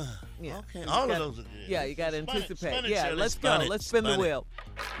 Yeah. Okay. All of those are good. Yeah, you got to anticipate. Spun it, yeah, Shirley. let's go. Spun it. Let's spin the Spun it. wheel.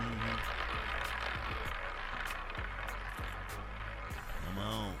 Come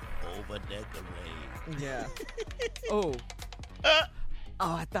on. Over-decorate. Yeah. Oh,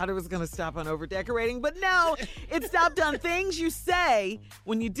 I thought it was going to stop on over-decorating, but no, it stopped on things you say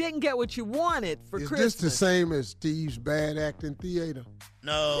when you didn't get what you wanted for Christmas. Is this the same as Steve's bad acting theater?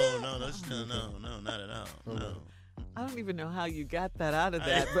 No, that's no, not at all. No. I don't even know how you got that out of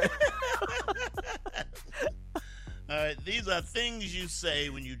that, but all right, these are things you say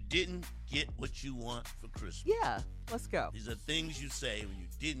when you didn't get what you want for Christmas. yeah, let's go. These are things you say when you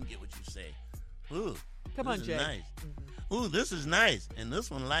didn't get what you say. Ooh, Come this on, is Jay. Nice. Ooh, this is nice, and this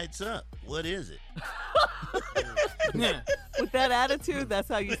one lights up. What is it? With that attitude, that's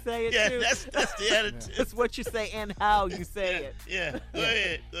how you say it, Yeah, too? that's the attitude. It's what you say and how you say it. Yeah, go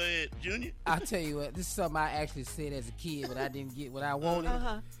ahead, Junior. I'll tell you what, this is something I actually said as a kid, but I didn't get what I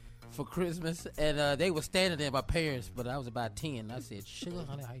wanted for Christmas. And they were standing there, my parents, but I was about 10. I said, sugar,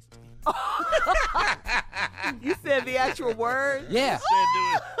 honey, iced tea. You said the actual word? Yeah.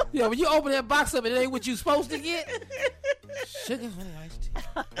 Yeah, when you open that box up and it ain't what you supposed to get, sugar, honey, iced tea.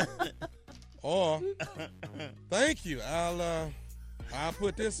 Or, thank you. I'll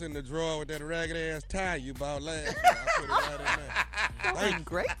put this in the drawer with that ragged ass tie you bought last year. I'll put it right in there. So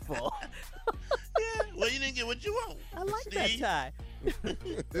ungrateful. Yeah, well, you didn't get what you want. I like Steve. that tie.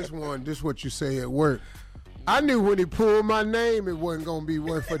 This what you say at work. I knew when he pulled my name, it wasn't going to be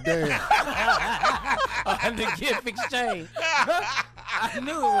worth a damn. The gift exchange. I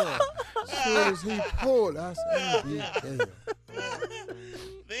knew it was. As soon as he pulled, I said, damn.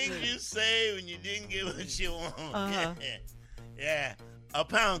 Things you say when you didn't get what you want. Yeah. A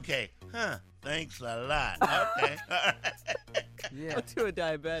pound cake. Huh. Thanks a lot. Okay. All right. Yeah. To a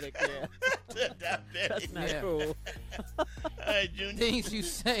diabetic, yeah. To a diabetic. That's not cool. All right, Junior. Things you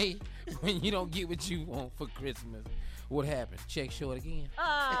say when you don't get what you want for Christmas. What happened? Check short again.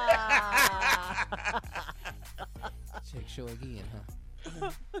 Check short again, huh?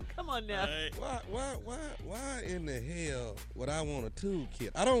 Come on now. Right. Why in the hell would I want a toolkit?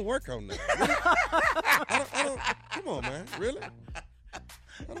 I don't work on that. I don't, come on, man. Really?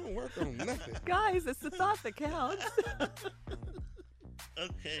 I don't work on nothing. Guys, it's the thought that counts.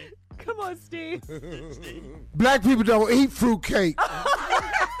 Okay. Come on, Steve. Black people don't eat fruitcake.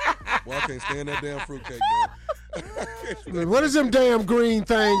 Well, I can't stand that damn fruitcake, man. What is them damn green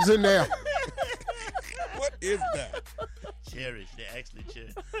things in there? What is that? Cherries. They're actually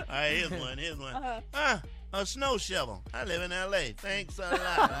cherries. All right, here's one. A snow shovel. I live in L.A. Thanks a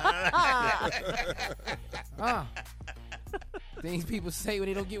lot. Things people say when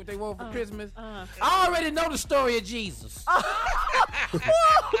they don't get what they want for Christmas. I already know the story of Jesus. Oh,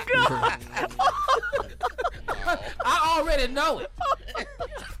 God. I already know it.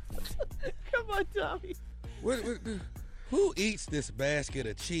 Come on, Tommy. Who eats this basket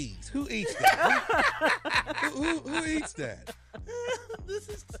of cheese? Who eats that? who eats that? This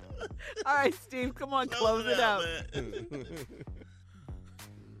is all right, Steve. Come on, close it out.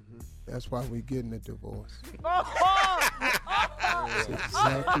 That's why we're getting a divorce. That's That's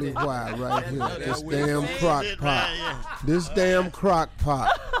exactly why right here. This damn crock pot. This damn crock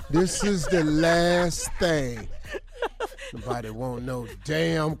pot. This is the last thing. Nobody won't know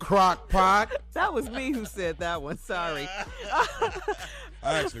damn crock pot. That was me who said that one. Sorry.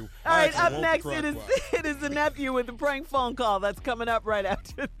 All right, up next it is the nephew with the prank phone call. That's coming up right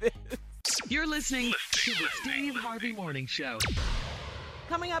after this. You're listening to the Steve Harvey Morning Show.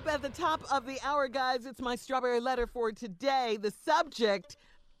 Coming up at the top of the hour, guys, it's my strawberry letter for today. The subject,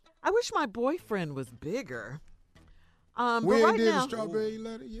 I wish my boyfriend was bigger. We but ain't right did now, a strawberry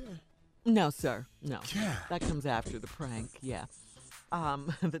letter yet. No, sir. No. Yeah. That comes after the prank. Yeah.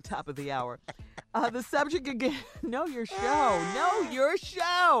 The top of the hour. The subject again, know your show. Know your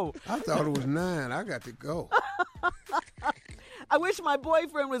show. I thought it was 9. I got to go. I wish my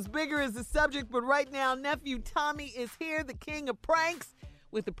boyfriend was bigger as the subject, but right now, nephew Tommy is here, the king of pranks,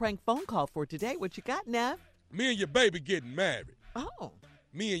 with the prank phone call for today. What you got, Nev? Me and your baby getting married. Oh.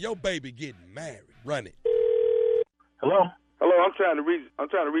 Me and your baby getting married. Run it. Hello, I'm trying to reach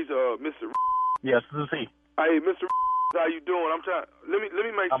Mr. Yes, this is he. Hey, Mr. How you doing? Let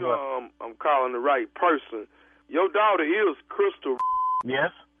me make sure I'm calling the right person. Your daughter is Crystal.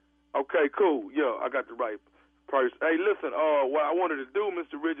 Yes. Okay, cool. Yeah, I got the right person. Hey, listen, what I wanted to do,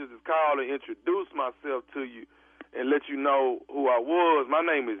 Mr. Richards, is call and introduce myself to you and let you know who I was. My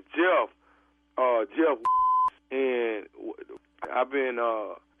name is Jeff. Jeff, and I've been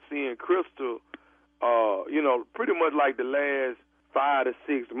seeing Crystal, pretty much like the last 5 to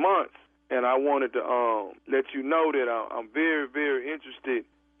 6 months. And I wanted to let you know that I'm very, very interested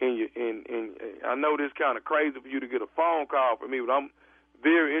in you. And I know this kind of crazy for you to get a phone call from me, but I'm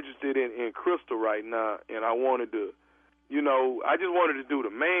very interested in Crystal right now. And I wanted to, I just wanted to do the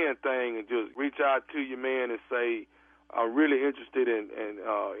man thing and just reach out to you, man, and say I'm really interested in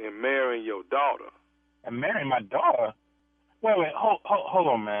marrying your daughter. And marrying my daughter? Wait, hold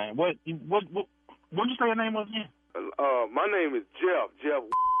on, man. What did you say your name was again? My name is Jeff.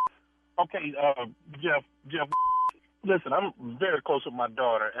 Okay, Jeff, listen, I'm very close with my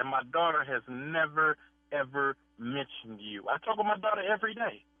daughter, and my daughter has never, ever mentioned you. I talk with my daughter every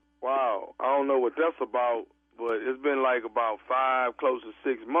day. Wow, I don't know what that's about, but it's been like about 5, close to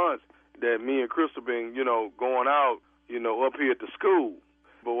 6 months that me and Crystal been, going out, up here at the school.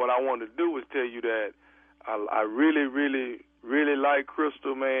 But what I wanted to do was tell you that I really, really, really like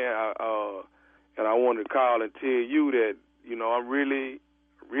Crystal, man, and I wanted to call and tell you that, I'm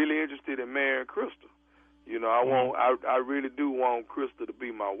really interested in marrying Crystal. I really do want Crystal to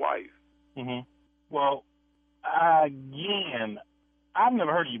be my wife. Mm-hmm. Well, again, I've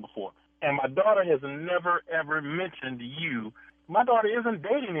never heard of you before, and my daughter has never ever mentioned you. My daughter isn't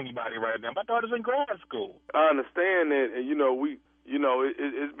dating anybody right now. My daughter's in grad school. I understand that, and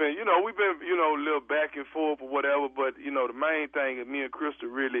it's been, we've been, a little back and forth or whatever. But the main thing is me and Crystal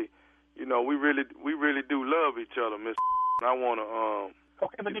really, we really do love each other, Miss. I want to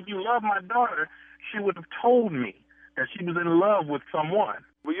Okay, but if you love my daughter, she would have told me that she was in love with someone.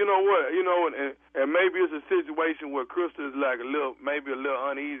 But you know what? And maybe it's a situation where Crystal is like maybe a little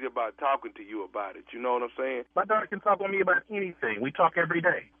uneasy about talking to you about it. You know what I'm saying? My daughter can talk with me about anything. We talk every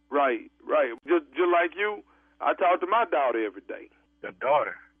day. Right. Just like you, I talk to my daughter every day. Your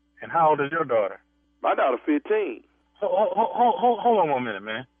daughter? And how old is your daughter? My daughter 15. Hold on 1 minute,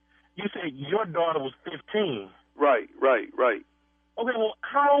 man. You said your daughter was 15. Right. Okay, well,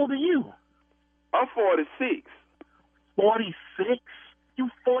 how old are you? I'm 46. 46? You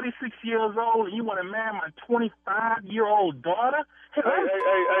 46 years old and you want to marry my 25-year-old daughter? Hey,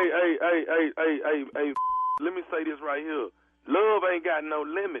 let me say this right here. Love ain't got no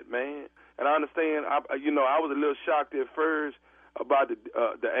limit, man. And I understand, I was a little shocked at first about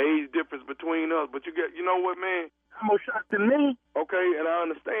the age difference between us, but you know what, man? I'm more shocked than me. Okay, and I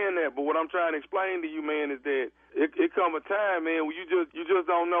understand that, but what I'm trying to explain to you, man, is that it come a time, man, where you just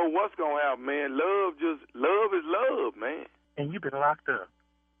don't know what's gonna happen, man. Love is love, man. And you've been locked up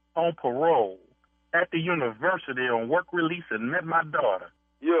on parole at the university on work release and met my daughter.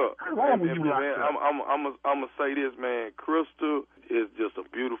 Yeah. How long were you locked up? I'm gonna say this, man. Crystal is just a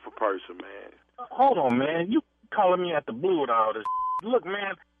beautiful person, man. Hold on, man. You calling me at the blue with all this? Look,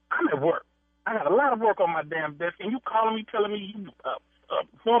 man, I'm at work. I got a lot of work on my damn desk, and you calling me, telling me you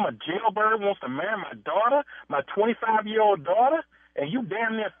former jailbird wants to marry my daughter, my 25-year-old daughter, and you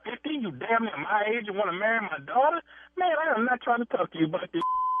damn near 50, you damn near my age and want to marry my daughter? Man, I am not trying to talk to you about this.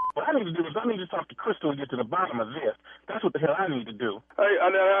 What I need to do is I need to talk to Crystal and get to the bottom of this. That's what the hell I need to do. Hey,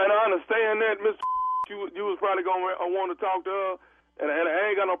 and I understand that, Mr. You was probably going to want to talk to her, and I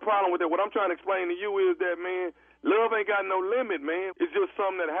ain't got no problem with that. What I'm trying to explain to you is that, man, love ain't got no limit, man. It's just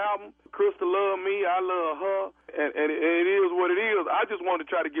something that happened. Crystal love me, I love her, and it is what it is. I just want to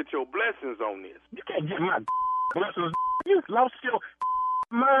try to get your blessings on this. You can't get my blessings. You lost your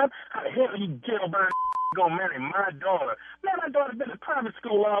mind. How the hell you jailbird gonna marry my daughter? Man, my daughter's been in private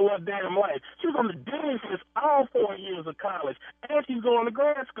school all her damn life. She was on the dean's list all 4 years of college, and she's going to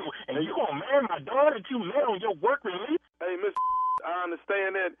grad school. And you gonna marry my daughter that you met on your work release? Hey, Miss, I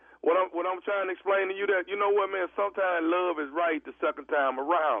understand that. What I'm trying to explain to you that, you know what, man, sometimes love is right the second time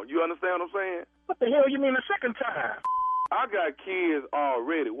around. You understand what I'm saying? What the hell you mean the second time? I got kids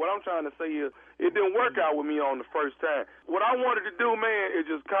already. What I'm trying to say is it didn't work out with me on the first time. What I wanted to do, man, is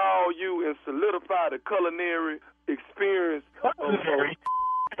just call you and solidify the culinary experience. Culinary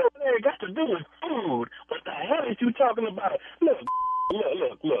got to do with food. What the hell is you talking about? Look.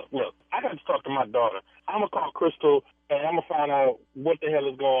 I got to talk to my daughter. I'm going to call Crystal, and I'm going to find out what the hell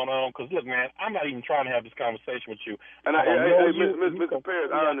is going on. Because, look, man, I'm not even trying to have this conversation with you. And Mr.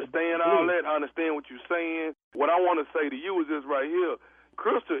 Paris, I understand all that. I understand what you're saying. What I want to say to you is this right here.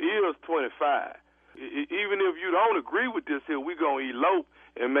 Crystal is 25. Even if you don't agree with this here, we're going to elope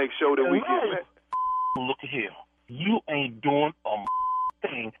and make sure that we get back. Look here. You ain't doing a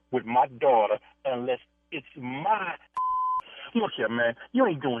thing with my daughter unless it's my... Look here, man. You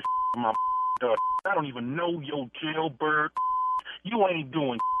ain't doing with my daughter. I don't even know your jailbird. You ain't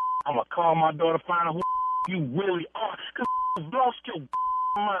doing. I'm going to call my daughter, find out who you really are. Because you've lost your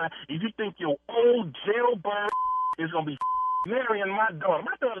mind if you think your old jailbird is going to be marrying my daughter.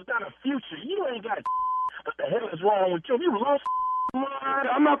 My daughter's got a future. You ain't got. What the hell is wrong with you? You lost mind.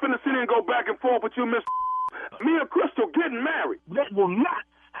 I'm not going to sit here and go back and forth with you, Miss. Me and Crystal getting married. That will not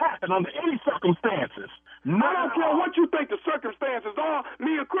happen under any circumstances. No. I don't care what you think the circumstances are.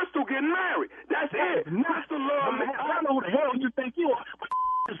 Me and Crystal getting married. That's it. Crystal love me. I know who the hell you think you are. What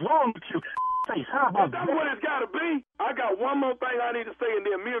is wrong with you? Face, how about that's what it's got to be. I got one more thing I need to say, and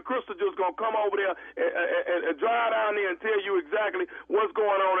then me and Crystal just going to come over there and drive down there and tell you exactly what's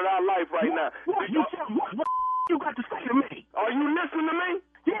going on in our life right now. What you got to say to me? Are you listening to me?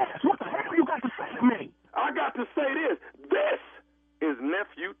 Yes. What the hell you got to say to me? I got to say this. This is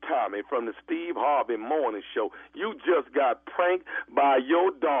Nephew Tommy from the Steve Harvey Morning Show. You just got pranked by your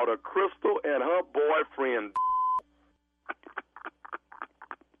daughter, Crystal, and her boyfriend.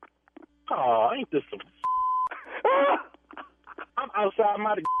 Oh, ain't this some... I'm outside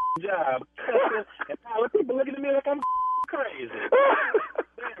my job, and all the people looking at me like I'm crazy.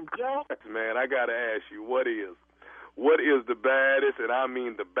 Damn, Joe. Man, I got to ask you, what is the baddest, and I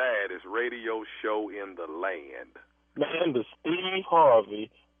mean the baddest, radio show in the land? Man, the Steve Harvey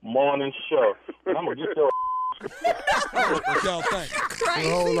Morning Show. And I'm going to get your... What y'all think?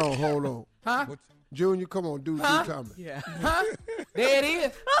 Well, hold on. Huh? Junior, come on, do Tommy. Yeah. Huh? There it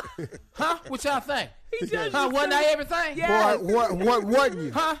is. Huh? What y'all think? Huh? Wasn't I everything? Yes. Boy, what wasn't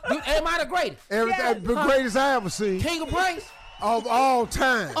you? Huh? Am I the greatest? The greatest I ever seen. King of praise? Of all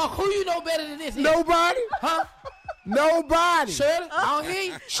time. Oh, who you know better than this? Nobody. Huh? Nobody. Shirley? I don't hear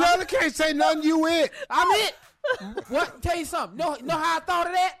you. Shirley can't say nothing, you it. I'm it. What? Tell you something. Know how I thought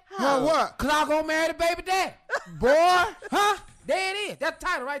of that? What? Because I going to marry the baby daddy. Boy. Huh? There it is. That's the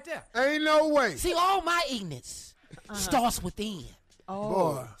title right there. Ain't no way. See, all my ignorance starts within.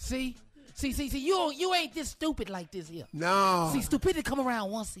 Boy. See? See, you ain't this stupid like this here. No. See, stupidity come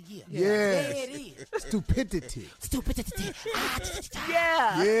around once a year. Yes. Yeah, it is. Stupidity. Stupidity.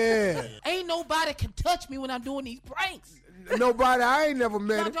 Yeah. Yeah. Ain't nobody can touch me when I'm doing these pranks. Nobody, I ain't never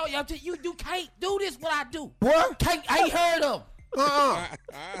met him. You can't do this what I do. What? I ain't heard of him. I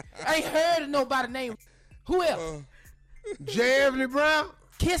ain't heard of nobody named. Who else? J. Anthony Brown?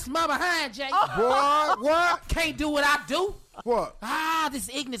 Kiss my behind, Jay. What? Can't do what I do. What? This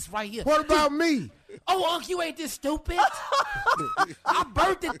ignorance right here. What about me? Oh, Unc, you ain't this stupid. I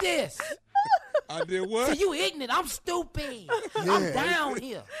birthed this. I did what? So you ignorant. I'm stupid. Yeah. I'm down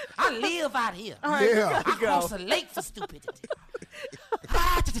here. I live out here. All right, Yeah. I cross a lake for stupidity.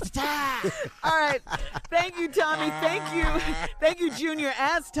 All right. Thank you, Tommy. Thank you, Junior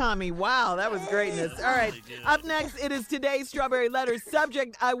as Tommy. Wow, that was greatness. All right. Up next, it is today's Strawberry Letter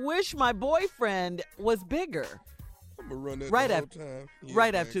subject. I wish my boyfriend was bigger. I'm gonna run that Right the whole after- time. Yeah,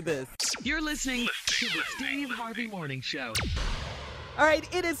 Right man. after this. You're listening to the Steve Harvey Morning Show. All right,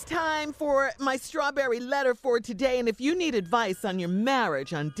 it is time for my Strawberry Letter for today. And if you need advice on your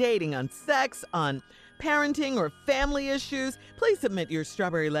marriage, on dating, on sex, on parenting, or family issues, please submit your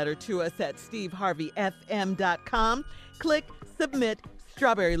Strawberry Letter to us at steveharveyfm.com. Click Submit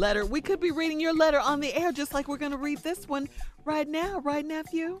Strawberry Letter. We could be reading your letter on the air just like we're going to read this one right now. Right,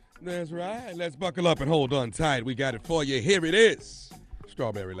 nephew? That's right. Let's buckle up and hold on tight. We got it for you. Here it is.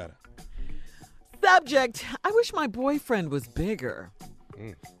 Strawberry Letter. Subject, I wish my boyfriend was bigger.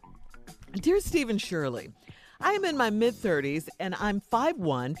 Dear Steve and Shirley, I am in my mid-30s and I'm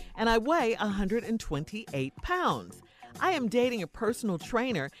 5'1" and I weigh 128 pounds. I am dating a personal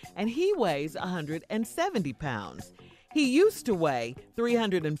trainer and he weighs 170 pounds. He used to weigh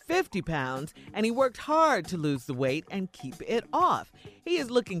 350 pounds and he worked hard to lose the weight and keep it off. He is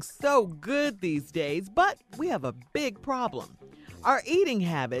looking so good these days, but we have a big problem. Our eating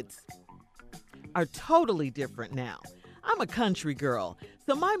habits are totally different now. I'm a country girl,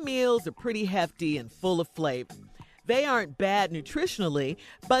 so my meals are pretty hefty and full of flavor. They aren't bad nutritionally,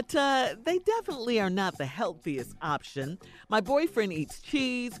 but they definitely are not the healthiest option. My boyfriend eats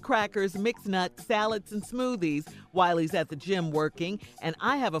cheese, crackers, mixed nuts, salads, and smoothies while he's at the gym working, and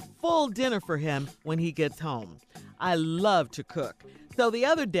I have a full dinner for him when he gets home. I love to cook. So the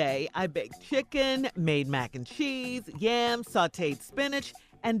other day, I baked chicken, made mac and cheese, yams, sauteed spinach,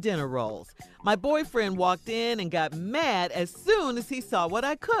 and dinner rolls. My boyfriend walked in and got mad as soon as he saw what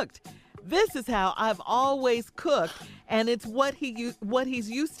I cooked. This is how I've always cooked, and it's what he's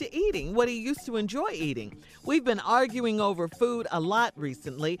used to eating, what he used to enjoy eating. We've been arguing over food a lot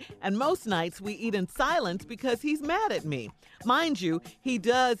recently, and most nights we eat in silence because he's mad at me. Mind you, he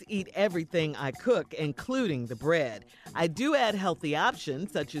does eat everything I cook, including the bread. I do add healthy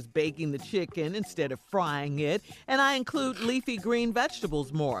options, such as baking the chicken instead of frying it, and I include leafy green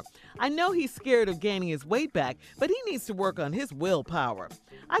vegetables more. I know he's scared of gaining his weight back, but he needs to work on his willpower.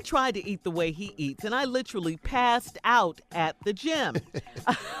 I tried to eat the way he eats, and I literally passed out at the gym.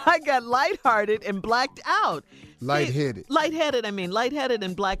 I got lighthearted and blacked out. Lightheaded. Lightheaded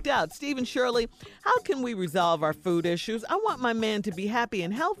and blacked out. Steve and Shirley, how can we resolve our food issues? I want my man to be happy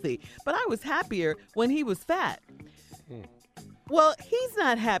and healthy, but I was happier when he was fat. Well, he's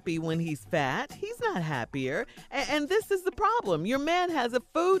not happy when he's fat. He's not happier. And this is the problem. Your man has a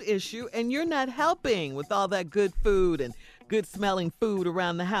food issue, and you're not helping with all that good food and good-smelling food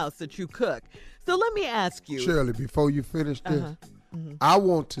around the house that you cook. So let me ask you. Shirley, before you finish this, I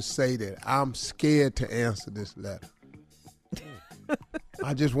want to say that I'm scared to answer this letter.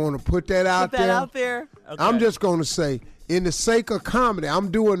 I just want to put that out there. Okay. I'm just going to say, in the sake of comedy, I'm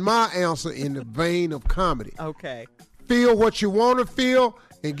doing my answer in the vein of comedy. Okay. Feel what you want to feel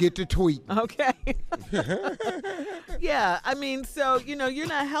and get to tweet. Okay. Yeah, I mean, so, you're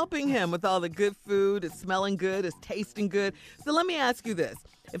not helping him with all the good food. It's smelling good. It's tasting good. So let me ask you this.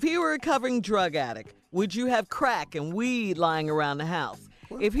 If he were a recovering drug addict, would you have crack and weed lying around the house?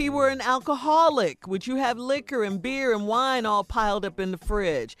 If he were an alcoholic, would you have liquor and beer and wine all piled up in the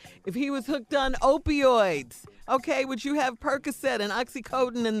fridge? If he was hooked on opioids, okay, would you have Percocet and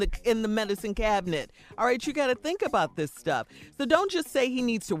Oxycodone in the medicine cabinet? All right, you got to think about this stuff. So don't just say he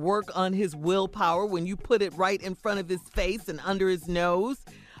needs to work on his willpower when you put it right in front of his face and under his nose.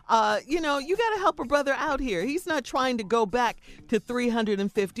 You got to help a brother out here. He's not trying to go back to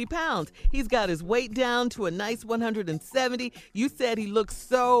 350 pounds. He's got his weight down to a nice 170. You said he looks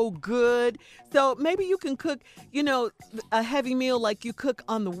so good. So maybe you can cook, a heavy meal like you cook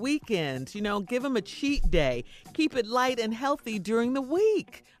on the weekends. Give him a cheat day. Keep it light and healthy during the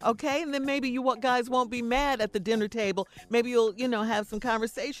week. Okay? And then maybe you guys won't be mad at the dinner table. Maybe you'll, have some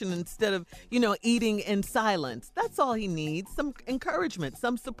conversation instead of, eating in silence. That's all he needs. Some encouragement,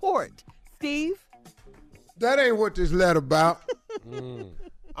 some support. Steve? That ain't what this letter about. I'm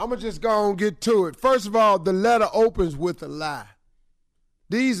going to just go and get to it. First of all, the letter opens with a lie.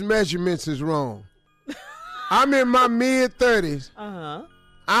 These measurements is wrong. I'm in my mid-30s. Uh-huh.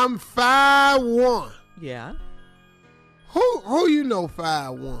 I'm 5'1". Yeah. Who you know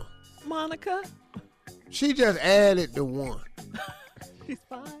 5'1"? Monica? She just added the 1. She's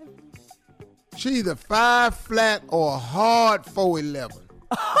 5. She either 5 flat or hard 4'11".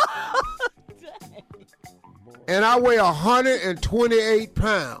 And I weigh 128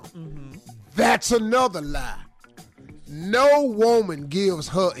 pounds. Mm-hmm. That's another lie. No woman gives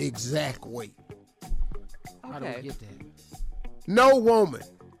her exact weight. How do we get that? No woman.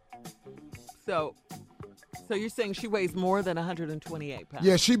 So you're saying she weighs more than 128 pounds?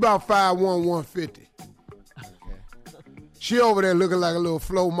 Yeah, she about 5'1", 150. She over there looking like a little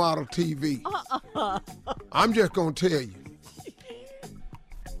flow model TV. I'm just going to tell you.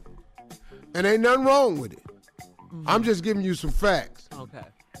 And ain't nothing wrong with it. Mm-hmm. I'm just giving you some facts. Okay.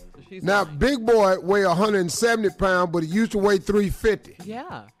 So now, lying. Big boy weigh 170 pounds, but he used to weigh 350.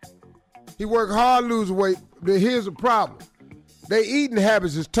 Yeah. He worked hard to lose weight. But here's the problem. Their eating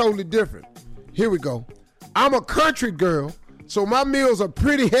habits is totally different. Here we go. I'm a country girl, so my meals are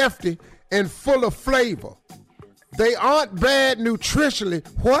pretty hefty and full of flavor. They aren't bad nutritionally.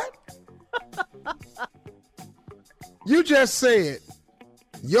 What? You just said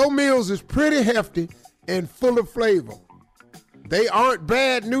your meals is pretty hefty and full of flavor. They aren't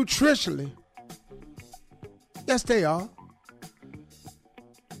bad nutritionally. Yes, they are.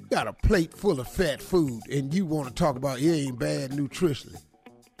 You got a plate full of fat food and you want to talk about it ain't bad nutritionally.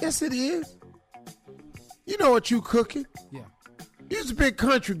 Yes, it is. You know what you cooking. Yeah. You're a big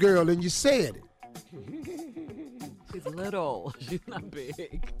country girl and you said it. She's little. She's not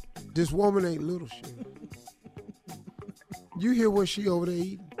big. This woman ain't little shit. You hear what she over there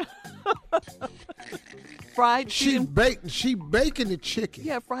eating? Fried chicken. She baking the chicken.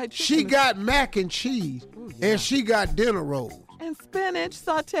 Yeah, fried chicken. She got mac and cheese. Ooh, yeah. And she got dinner rolls. And spinach,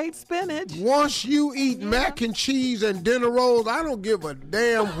 sauteed spinach. Once you eat mac and cheese and dinner rolls, I don't give a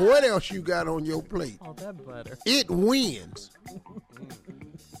damn what else you got on your plate. All that butter. It wins.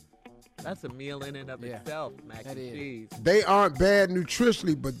 That's a meal in and of itself, mac and cheese. They aren't bad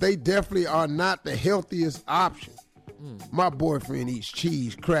nutritionally, but they definitely are not the healthiest option. My boyfriend eats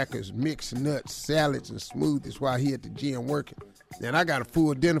cheese, crackers, mixed nuts, salads, and smoothies while he at the gym working. And I got a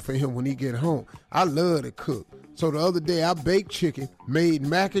full dinner for him when he get home. I love to cook. So the other day I baked chicken, made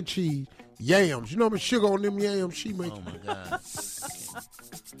mac and cheese, yams. You know how much sugar on them yams she makes? Oh, my God.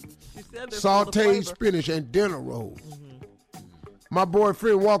 Sauteed spinach and dinner rolls. Mm-hmm. My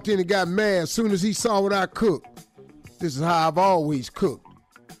boyfriend walked in and got mad as soon as he saw what I cooked. This is how I've always cooked.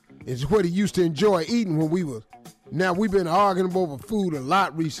 It's what he used to enjoy eating when we were. Now, we've been arguing over food a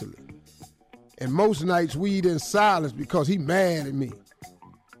lot recently. And most nights we eat in silence because he mad at me.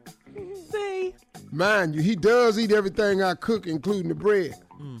 See? Mind you, he does eat everything I cook, including the bread.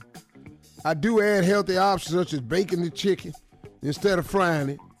 I do add healthy options such as baking the chicken instead of frying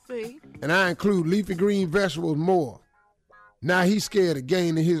it. See? And I include leafy green vegetables more. Now he's scared of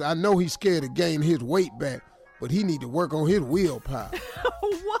gaining his, I know he's scared of gaining his weight back, but he need to work on his willpower.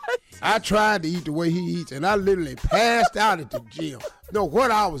 What? I tried to eat the way he eats, and I literally passed out at the gym. No,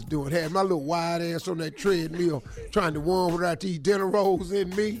 what I was doing, had my little wide ass on that treadmill, trying to warm without these dinner rolls in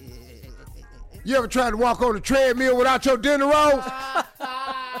me. You ever tried to walk on the treadmill without your dinner rolls?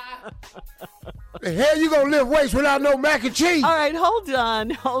 The hell you gonna lift weights without no mac and cheese? All right, hold on.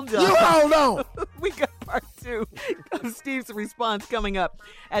 You hold on. We got part 2 of Steve's response coming up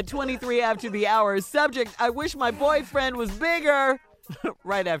at 23 after the hour. Subject, I wish my boyfriend was bigger.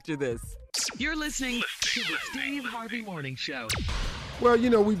 Right after this. You're listening to the Steve Harvey Morning Show. Well,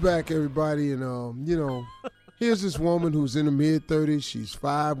 we back, everybody, and, here's this woman who's in the mid-30s. She's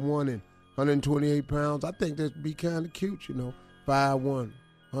 5'1" and 128 pounds. I think that'd be kind of cute, 5'1",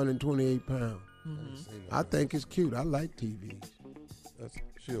 128 pounds. Mm-hmm. I think it's cute. I like TVs.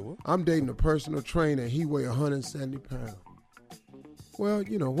 Sure. I'm dating a personal trainer. He weighs 170 pounds. Well,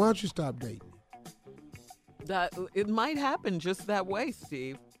 why don't you stop dating? That it might happen just that way,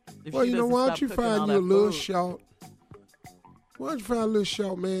 Steve. Well, why don't you find you a little short? Why don't you find a little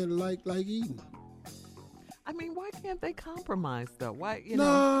short man like eating? I mean, why can't they compromise though? Why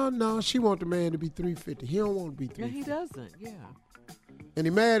No, she want the man to be 350. He don't want to be 350. Yeah, he doesn't. Yeah. And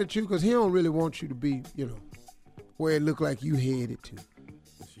he mad at you because he don't really want you to be, where it look like you headed to.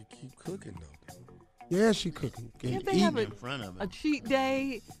 But she keep cooking though. Yeah, she cooking. Can't they have a cheat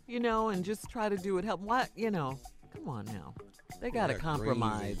day, and just try to do it? Help. What, come on now. They got to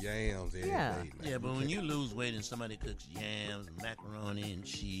compromise. Yams every Yeah. day. Yeah, but when you lose weight and somebody cooks yams, macaroni, and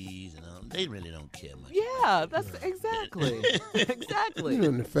cheese, and all, they really don't care much. Yeah, that's exactly. Exactly. You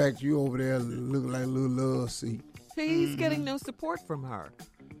know, the fact you over there look like a little love seat. He's getting no support from her.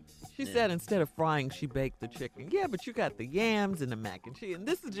 She said instead of frying, she baked the chicken. Yeah, but you got the yams and the mac and cheese, and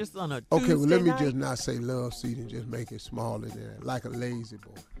this is just on a Tuesday Okay, well, let me night. just not say love seat and just make it smaller than that, like a lazy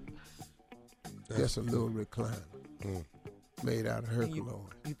boy. Just a little recliner. Made out of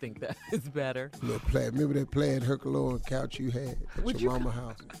Herculoid. You think that is better? Little plaid. Remember that plaid Herculoid couch you had at your mama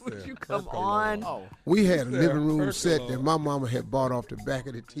house? Would you come on? Oh. We had a living room set that my mama had bought off the back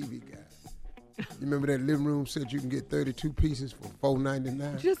of the TV guide. You remember that living room set you can get 32 pieces for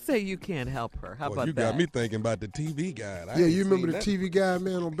 $4.99? Just say you can't help her. How Boy, about you that? got me thinking about the TV guide. I Yeah, ain't you remember the seen TV guide,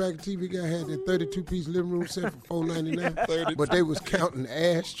 man, on back of the TV guide had that 32-piece living room set for $4.99? But they was counting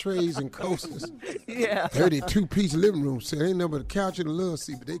ashtrays and coasters. Yeah. 32-piece living room set. Ain't nothing but a couch and a love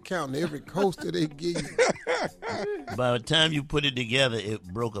seat, but they counting every coaster they give you. By the time you put it together, it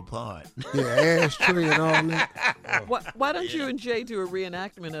broke apart. Yeah, ashtray and all that. Why don't you and Jay do a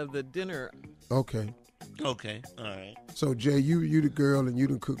reenactment of the dinner? Okay. Okay, all right. So, Jay, you the girl and you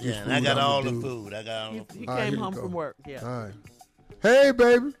done cook this Yeah, food. and I got I'm all the the dude. food. I got all the food. He All right, came here home you from go. work. Yeah. All right. Hey,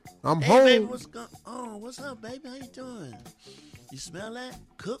 baby. I'm Hey, home. baby, what's going on? What's up, baby? How you doing? You smell that?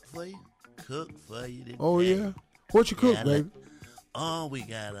 Cook for you. Cook for you today. Oh, yeah? What you cook, Yeah, baby? we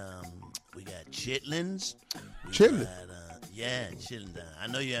got chitlins. Chitlins? Yeah, chitlins. I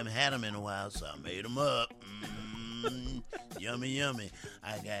know you haven't had them in a while, so I made them up. Yummy, yummy.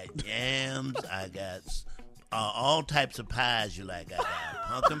 I got yams. I got all types of pies you like. I got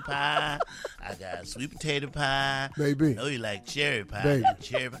pumpkin pie. I got sweet potato pie. Baby. I know you like cherry pie. Baby.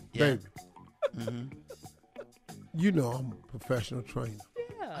 Cherry pie. Yeah. Baby. You know I'm a professional trainer.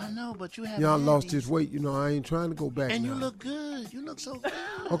 I know, but you haven't Y'all had lost these. this weight. You know, I ain't trying to go back And now. you look good. You look so good.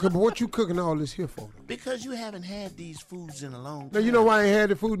 Okay, but what you cooking all this here for? Because you haven't had these foods in a long time. Now, you know why I ain't had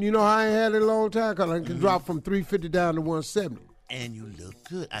the food, and you know how I ain't had it in a long time? Because I can Mm-hmm. drop from 350 down to 170. And you look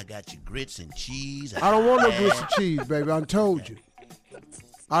good. I got your grits and cheese. I don't want no grits and cheese, baby. I done told you.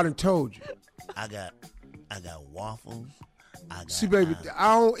 I done told you. I got waffles. See, baby,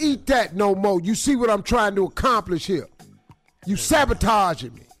 I don't eat that no more. You see what I'm trying to accomplish here? You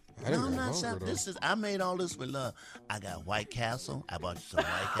sabotaging me. No, I'm not sabotaging. I made all this with love. I got White Castle. I bought you some White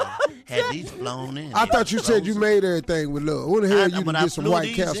Castle. Had these flown in. I thought you said you made everything with love. Where the hell you but done get some flew White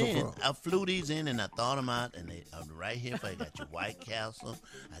these Castle in. from? I flew these in and I thought them out, and they are right here for you. I got your White Castle.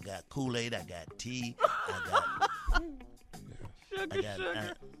 I got Kool-Aid. I got tea.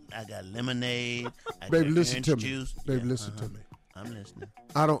 I got lemonade. I Baby, got listen orange to me. juice. Baby, listen to me. I'm listening.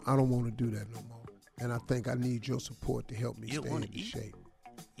 I don't want to do that no more. And I think I need your support to help me You stay wanna in eat? shape.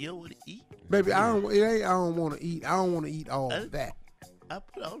 You don't want to eat? Baby, I don't want to eat. I don't want to eat all that. I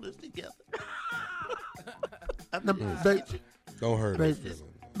put all this together. Now, baby, Don't hurt baby, his feelings.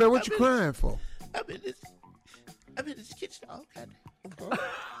 baby, what you crying for? I'm in this kitchen all kind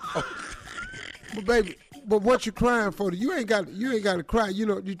But baby, but what you crying for? You ain't got to cry. You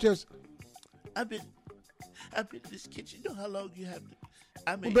know, you just. I've been in this kitchen. You know how long you have to.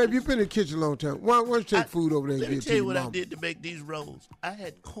 I Well, mean, baby, you've been in the kitchen a long time. Why don't you take food over there and let me get it tell to you your what I mama? did to make these rolls. I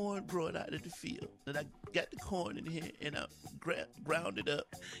had corn growing out of the field. Then I got the corn in here and I ground it up,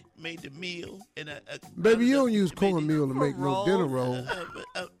 made the meal, and I Baby, you don't use cornmeal to make no dinner rolls.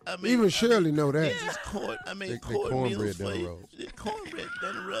 Even Shirley know that. This is corn. I made They cornmeal cornbread for dinner you. rolls. The cornbread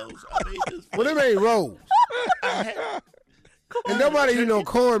dinner rolls. I made this. Well, them ain't rolls. I had, And nobody eat no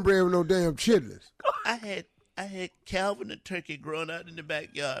cornbread with no damn chitlins. I had Calvin the turkey growing out in the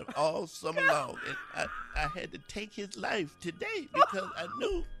backyard all summer long, and I had to take his life today because I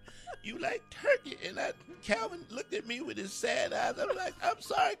knew you like turkey. And Calvin looked at me with his sad eyes. I'm like, I'm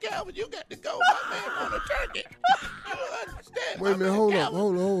sorry, Calvin, you got to go. My man want a turkey. You don't understand. Wait a minute, hold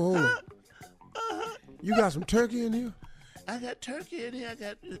up. You got some turkey in here? I got turkey in here. I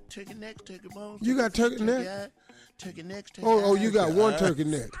got turkey necks, turkey bones. You got turkey neck? eye, turkey necks, turkey Oh, eyes. you got one turkey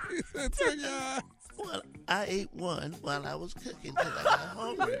neck. Turkey eye. Well, I ate one while I was cooking because I got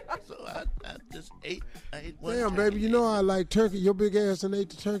hungry. So I just ate. I ate one. Damn, turkey. baby, you know I like turkey. Your big ass done ate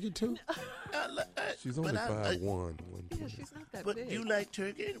the turkey too? She's only 5'1". Yeah, she's not that But big. you like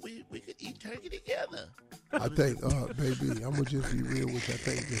turkey, and we could eat turkey together. I think, baby, I'm going to just be real with you. I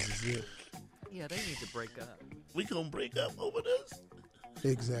think this is it. Yeah, they need to break up. We gonna break up over this?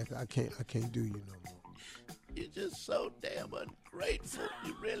 Exactly. I can't do you no more. You're just so damn ungrateful.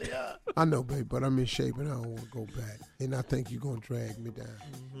 You really are. I know, babe, but I'm in shape and I don't want to go back. And I think you're going to drag me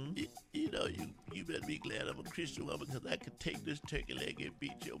down. You know, you better be glad I'm a Christian woman because I could take this turkey leg and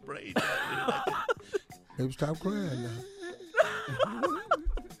beat your brains out. Baby, stop crying now.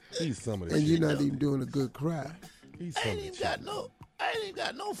 He's some of the And shit. you're not even doing a good cry. He's I some ain't of the even shit.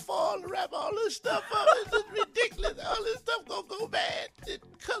 got no fall to wrap all this stuff up. It's just ridiculous. All this stuff gonna go bad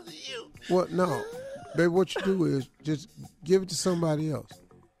because of you. Well, no. Baby, what you do is just give it to somebody else.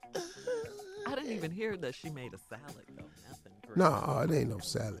 I didn't even hear that she made a salad, though. Nothing. No, it ain't no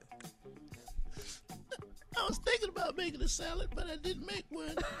salad. I was thinking about making a salad, but I didn't make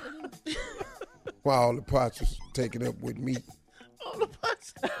one. While all the pots was taken up with meat. All the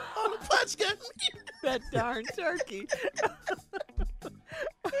pots got meat. That darn turkey.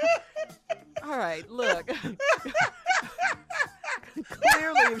 All right, look.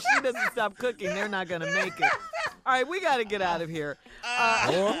 Clearly, if she doesn't stop cooking, they're not going to make it. All right, we got to get out of here.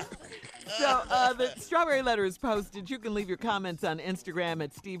 So the Strawberry Letter is posted. You can leave your comments on Instagram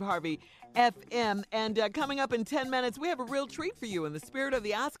at Steve Harvey FM. And coming up in 10 minutes, we have a real treat for you. In the spirit of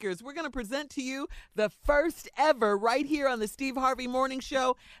the Oscars, we're going to present to you the first ever, right here on the Steve Harvey Morning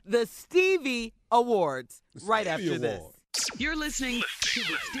Show, the Stevie Awards, right after this. You're listening to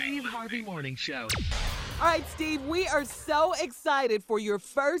the Steve Harvey Morning Show. All right, Steve, we are so excited for your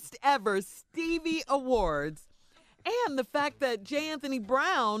first ever Stevie Awards and the fact that J. Anthony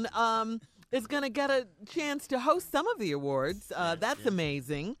Brown is going to get a chance to host some of the awards. That's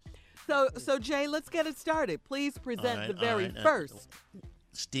amazing. So Jay, let's get it started. Please present the very first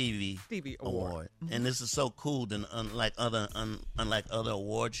Stevie Award. Mm-hmm. And this is so cool than unlike other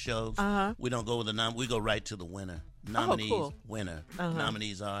award shows. We don't go with the we go right to the winner. Nominees, winner.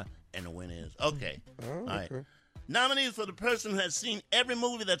 Nominees are, and the winner is. Okay. All right. Okay. Nominees for the person who has seen every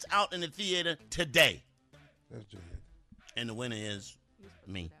movie that's out in the theater today. That's Jay. And the winner is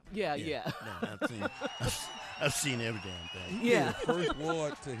me. Yeah. No, I've seen every damn thing. Yeah. The first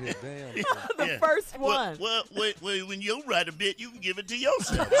award to his damn thing. The first one. Well, when you write a bit, you can give it to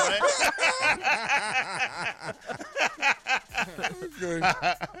yourself, right? Okay.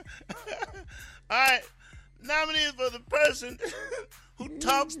 All right. Nominees for the person who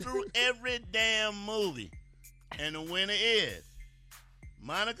talks through every damn movie. And the winner is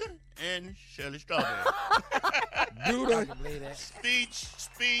Monica and Shirley Strawberry. Speech.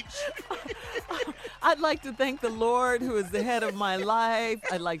 I'd like to thank the Lord, who is the head of my life.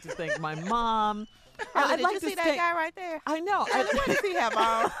 I'd like to thank my mom. I'd Did like you to see that thank- guy right there? I know. What does he have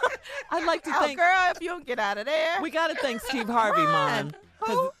on? I'd like to Oh, thank. girl, if you don't get out of there. We got to thank Steve Harvey, Mom.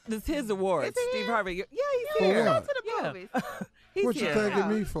 Because it's his awards. Is he Steve here? Harvey. Yeah, he's For here. what? Go to the movies. He's What you here. thanking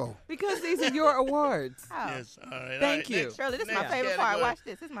me for? Because these are your awards. Oh. Yes, all right. Thank you. Next, Shirley, this is my next favorite part. category. Watch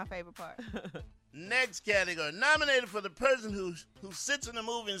this. This is my favorite part. Next category. Nominated for the person who sits in the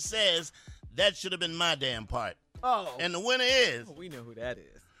movie and says, that should have been my damn part. Oh. And the winner is We know who that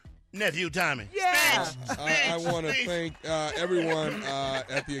is. Nephew Tommy. Yeah. I want to thank everyone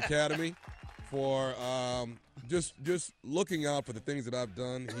at the Academy for just looking out for the things that I've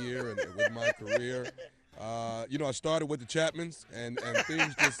done here and with my career. I started with the Chapmans, and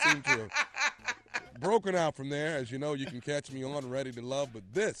things just seem to have broken out from there. As you know, you can catch me on Ready to Love, but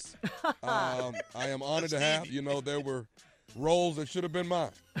this, I am honored to have. There were roles that should have been mine.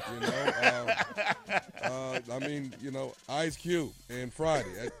 Ice Cube and Friday,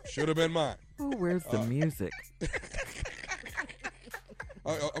 that should have been mine. Ooh, where's the music?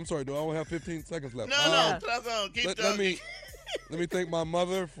 I'm sorry, do I only have 15 seconds left? No, talk on. Keep talking. Let me thank my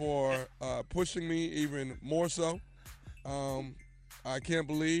mother for pushing me even more so. I can't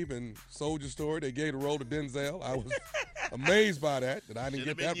believe in Soldier Story they gave the role to Denzel. I was amazed by that I didn't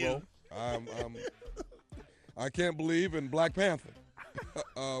Should've get that been role. I can't believe in Black Panther.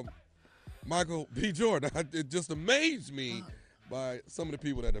 Michael B. Jordan. It just amazed me by some of the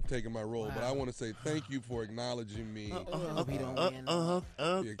people that have taken my role. Wow. But I want to say thank you for acknowledging me. We don't win. Yeah,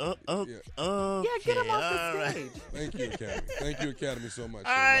 get him off the stage. Thank you, Academy. Thank you, Academy, so much.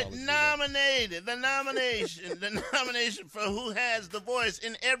 All right, nominated. The nomination for who has the voice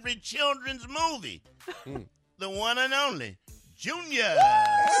in every children's movie. The one and only Junior.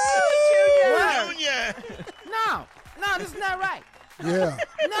 Junior. No, this is not right. Yeah.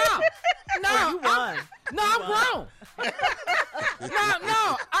 No, you won. I'm grown.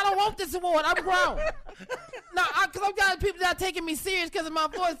 No, I don't want this award. I'm grown. No, because I'm got people that are taking me serious because of my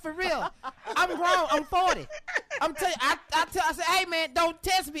voice, for real. I'm grown. I'm 40. I'm telling you, I say, hey, man, don't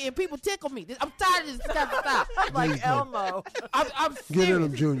test me, and people tickle me. I'm tired of this. It's got to stop. Like Elmo. I'm Get serious. in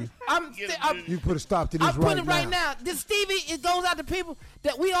them, Junior. You put a stop to this I'm putting it right now. This Stevie, it goes out to people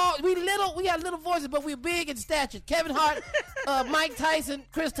that we got little voices, but we're big in stature. Kevin Hart, Mike Tyson,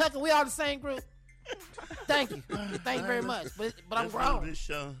 Chris Tucker, we all the same group. Thank you. Thank you very much. But I'm grown. This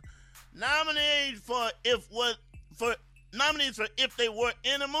show. Nominated for if they were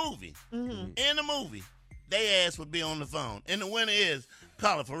in a movie. Mm-hmm. In a movie. they ass would be on the phone. And the winner is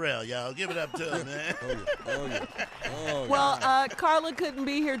Carla Farrell, y'all. Give it up to her, man. Well, Carla couldn't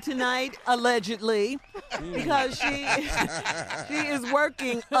be here tonight, allegedly, because she is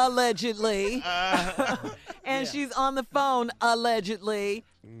working allegedly, and she's on the phone allegedly.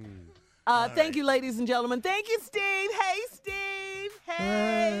 Thank you, ladies and gentlemen. Thank you, Steve. Hey, Steve.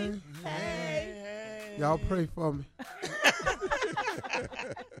 Hey. Y'all pray for me.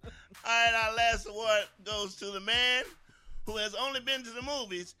 All right, our last award goes to the man who has only been to the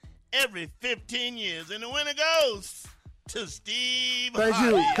movies every 15 years. And the winner goes to Steve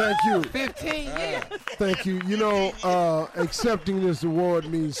Harvey. Thank you. 15 years. Thank you. You know, accepting this award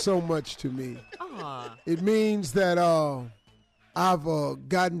means so much to me. It means that I've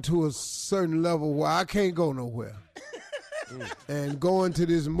gotten to a certain level where I can't go nowhere. And going to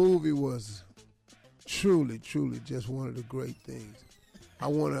this movie was truly, truly just one of the great things. I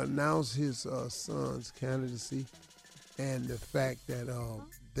want to announce his son's candidacy and the fact that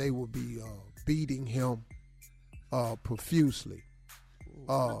they will be beating him profusely.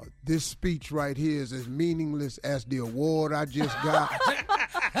 This speech right here is as meaningless as the award I just got.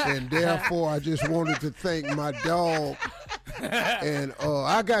 And therefore, I just wanted to thank my dog. And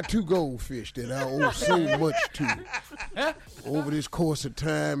I got 2 goldfish that I owe so much to over this course of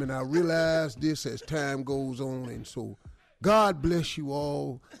time. And I realized this as time goes on. And so God bless you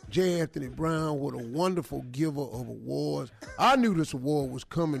all. J. Anthony Brown, what a wonderful giver of awards. I knew this award was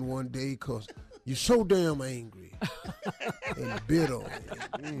coming one day because you're so damn angry and bitter.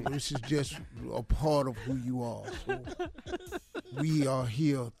 And this is just a part of who you are. So we are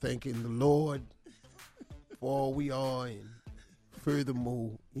here thanking the Lord for all we are, and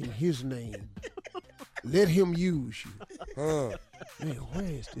furthermore, in his name, let him use you. Man, where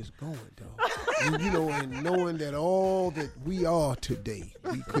is this going, dog? And, you know, and knowing that all that we are today,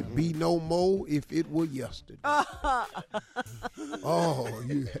 we could be no more if it were yesterday.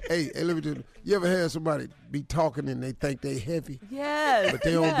 Hey, let me tell you, you ever had somebody be talking and they think they heavy? Yes. But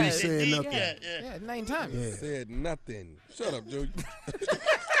they don't be saying nothing. Yeah, name time. Yeah. Said nothing. Shut up, Joe.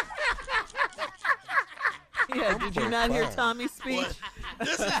 Yeah, did you not hear Tommy's speech? Boy,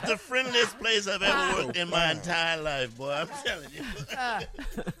 this is the friendliest place I've ever worked in my entire life, boy. I'm telling you.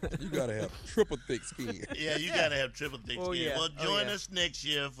 You gotta have triple thick skin. Yeah, you gotta have triple thick skin. Yeah. Well, join us next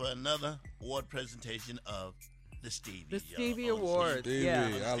year for another award presentation of the Stevie. The Stevie Awards. Stevie, Yeah.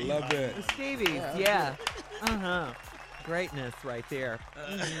 I love that. The Stevies, yeah. Greatness right there.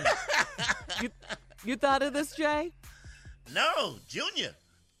 You thought of this, Jay? No, Junior.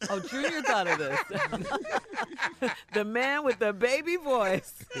 Oh, Junior thought of this. The man with the baby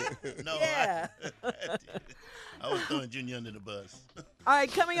voice. No, Yeah. I was throwing Junior under the bus. All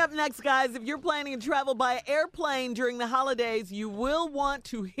right, coming up next, guys, if you're planning to travel by airplane during the holidays, you will want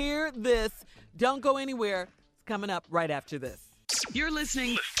to hear this. Don't go anywhere. It's coming up right after this. You're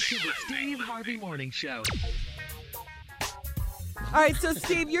listening to the Steve Harvey Morning Show. All right, so,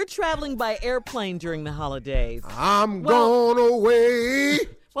 Steve, you're traveling by airplane during the holidays. I'm going away.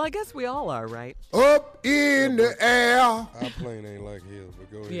 Well, I guess we all are, right? Up in the air. Our plane ain't like his,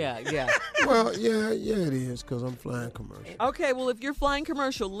 but go ahead. Yeah. Well, yeah, it is, because I'm flying commercial. Okay, well, if you're flying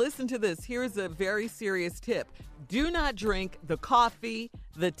commercial, listen to this. Here's a very serious tip. Do not drink the coffee,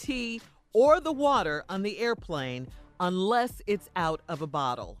 the tea, or the water on the airplane unless it's out of a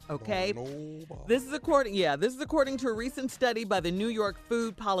bottle, okay? This is according to a recent study by the New York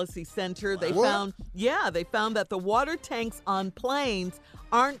Food Policy Center. They found that the water tanks on planes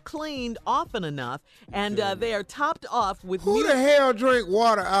aren't cleaned often enough, and they are topped off with Who the hell drink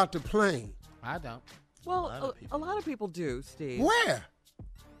water out the plane? I don't. Well, a lot of people do, Steve. Where?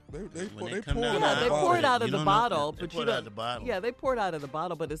 They pour they it come out down of They the pour it bottle. out of You the don't know- bottle, they but pour you it out don't. of the bottle. Yeah, they pour it out of the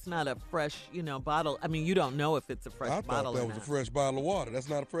bottle, but it's not a fresh, bottle. I mean, you don't know if it's a fresh I bottle. thought that or was a not. fresh bottle of water. That's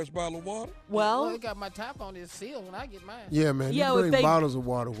not a fresh bottle of water? Well, Well, they got my top on this seal when I get mine. Yeah, man. Yeah, you if bring they- bottles of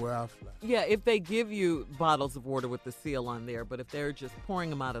water where I fly. yeah, if they give you bottles of water with the seal on there, but if they're just pouring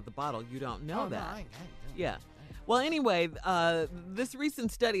them out of the bottle, you don't know Oh, that. No, I ain't Yeah. Well, anyway, this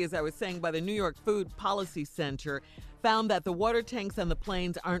recent study, as I was saying, by the New York Food Policy Center, found that the water tanks on the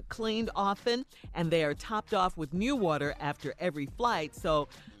planes aren't cleaned often, and they are topped off with new water after every flight. So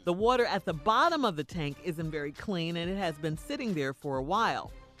the water at the bottom of the tank isn't very clean, and it has been sitting there for a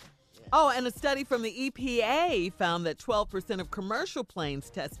while. Oh, and a study from the EPA found that 12% of commercial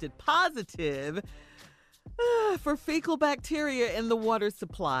planes tested positive for fecal bacteria in the water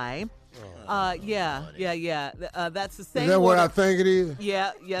supply. That's the same. Is that water. what I think it is?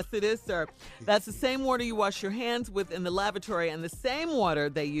 Yeah, yes, it is, sir. That's the same water you wash your hands with in the lavatory, and the same water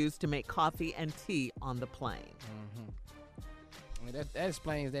they use to make coffee and tea on the plane. That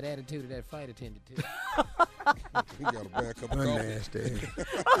explains that attitude of that flight attendant, too. He got a bad cup of Nasty.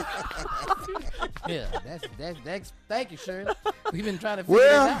 Yeah, that's thank you, Shirley. We've been trying to figure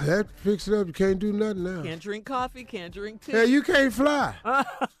this out. That fix it up. You can't do nothing now. Can't drink coffee, can't drink tea. Yeah, you can't fly.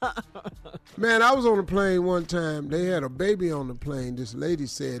 Man, I was on a plane one time. They had a baby on the plane. This lady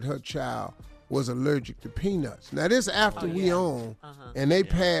said her child was allergic to peanuts. Now, this after we on, and they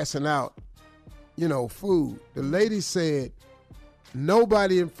passing out, food. The lady said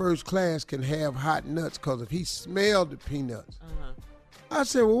nobody in first class can have hot nuts because if he smelled the peanuts. I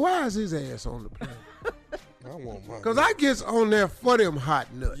said, well, why is his ass on the plane? I want mine. Because I gets on there for them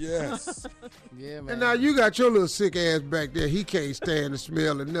hot nuts. Yes. Yeah, man. And now you got your little sick ass back there. He can't stand the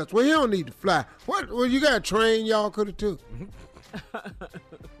smell of nuts. Well, he don't need to fly. What? Well, you got to train y'all could have took.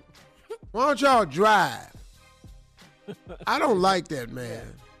 Why don't y'all drive? I don't like that,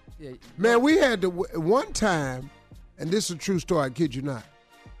 man. Yeah. Man, we had to, one time, and this is a true story, I kid you not.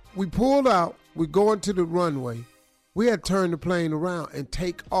 We pulled out, we going to the runway. We had to turn the plane around and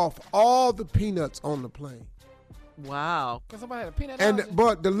take off all the peanuts on the plane. Wow. Because somebody had a peanut And allergy?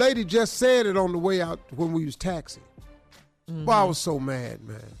 but the lady just said it on the way out when we was taxiing. Boy, I was so mad,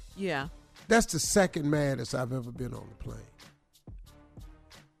 man. Yeah. That's the second maddest I've ever been on the plane.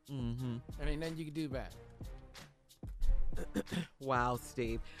 There ain't nothing you can do about it. Wow,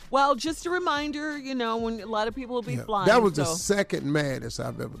 Steve. Well, just a reminder, when a lot of people will be flying. That was the second maddest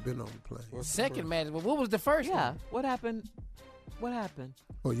I've ever been on the plane. Second match, but what was the first one? Yeah. What happened? What happened?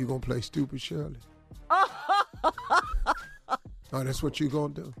 Oh, you gonna play stupid, Shirley? Oh, that's what you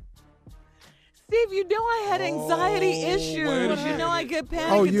gonna do? Steve, you know I had anxiety issues. You know I get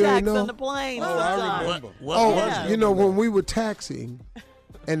panic you ain't attacks know? on the plane. I remember. When we were taxiing,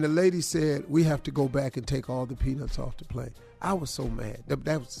 and the lady said, we have to go back and take all the peanuts off the plane. I was so mad.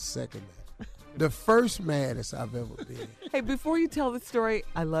 That was the second mad. The first maddest I've ever been. Hey, before you tell the story,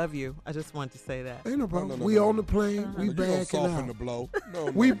 I love you. I just want to say that. Ain't no problem. We on the plane. We backing soften out. the blow. No.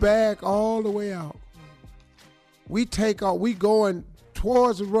 We back all the way out. We take off. We going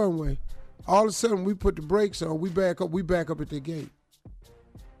towards the runway. All of a sudden, we put the brakes on. We back up. We back up at the gate.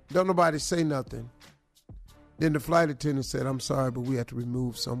 Don't nobody say nothing. Then the flight attendant said, I'm sorry, but we have to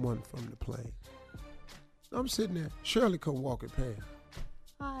remove someone from the plane. I'm sitting there. Shirley come walking past.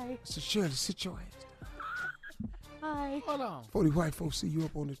 Hi. I said, Shirley, sit your ass down. Hi. Hold on. 40 white folks see you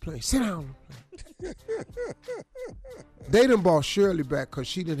up on this plane. Sit down on the plane. They done brought Shirley back because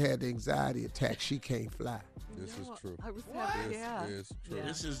she didn't have the anxiety attack. She can't fly. This is true. I was happy, This is true.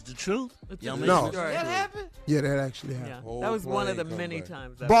 This is the truth. No. That happened? Yeah, that actually Yeah. happened. That was one of the many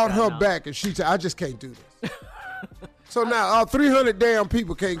times. I've Brought her gotten out. back, and she said, I just can't do this. So now all 300 damn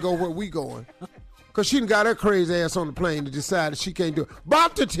people can't go where we going because she done got her crazy ass on the plane to decide that she can't do it.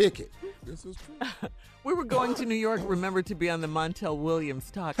 Bought the ticket. This is true. We were going to New York, remember, to be on the Montel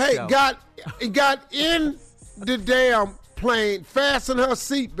Williams talk Hey, show. got in the damn plane, fastened her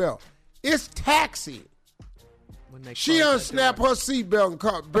seatbelt. It's taxi. When they She closed that unsnapped her seatbelt and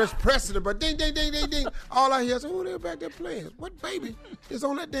caught pressing it, but ding, ding, ding, ding, ding. All I hear is, oh, they're back there playing. What baby is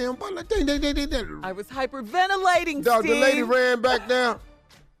on that damn button? Ding, ding, ding, ding, ding. I was hyperventilating, The Steve. lady ran back down.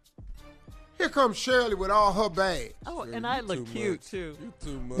 Here comes Shirley with all her bags. Oh, and I look cute, too. You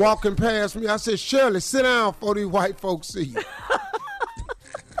too much. Walking past me, I said, Shirley, sit down before these white folks see you.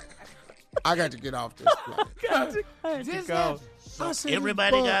 I got to get off this plane. I had to Just go. happened. I said,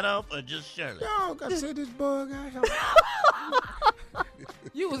 Everybody this bug- got off or just Shirley? Dog, I said this bug out here.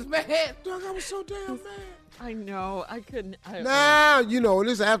 You was mad. Dog, I was so damn mad. I know. I couldn't. Now,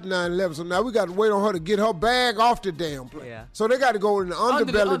 this is after 9/11, so now we got to wait on her to get her bag off the damn plane. Yeah. So they got to go in the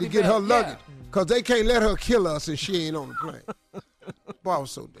underbelly to get her underbelly, luggage because they can't let her kill us and she ain't on the plane. Boy, I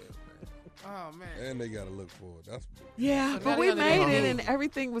was so damn mad. Oh, man. And they got to look for it. That's Yeah, So but now we they gotta made go it home. and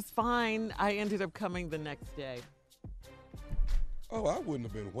everything was fine. I ended up coming the next day. Oh, I wouldn't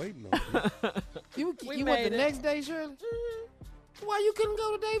have been waiting on you. We You went made the it. next day, Shirley? Why you couldn't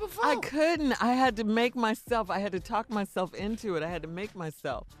go the day before? I couldn't. I had to make myself. I had to talk myself into it. I had to make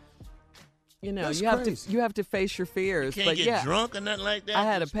myself. That's you have crazy. to face your fears. Can't but get yeah, drunk or nothing like that? I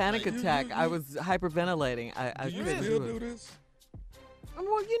had a Just panic like- attack. I was hyperventilating. I Do you couldn't still do do it. this?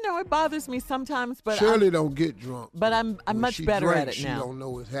 Well, it bothers me sometimes, but Shirley don't get drunk. but I'm When much she better drink, at it she now. don't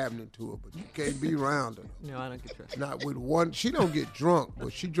know what's happening to her, but you can't be around her. No, I don't get drunk. Not with one. She don't get drunk,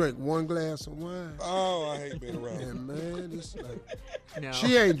 but she drank one glass of wine. Oh, I hate being around. And man, it's like No.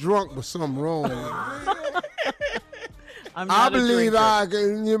 she ain't drunk, but something wrong with her. I'm I not a believe drinker.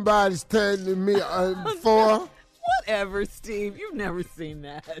 anybody's telling me for Whatever, Steve. You've never seen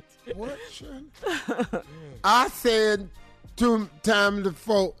that. what? Shirley? I said 2 times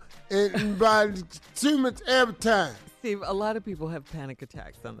before, and by 2 minutes every time. Steve, a lot of people have panic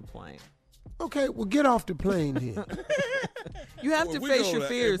attacks on the plane. Okay, well, get off the plane here. You have to face your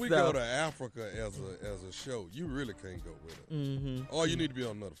fears, if we though. go to Africa as a show, you really can't go with it. Mm-hmm. Or you need to be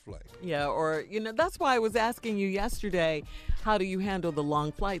on another flight. Yeah, or, that's why I was asking you yesterday, how do you handle the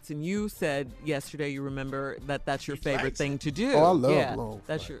long flights? And you said yesterday, you remember, that's your favorite thing to do. Oh, I love long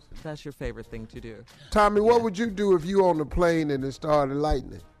flights. That's your favorite thing to do. Tommy, what would you do if you on the plane and it started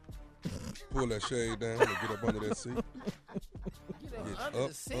lightning? Pull that shade down and get up under that seat. Get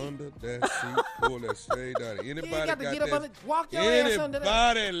up under that seat. Pull that shade down. Anybody got to get that? Up walk your ass under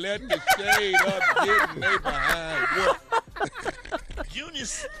that. Anybody let the shade up, get and they behind what? Junior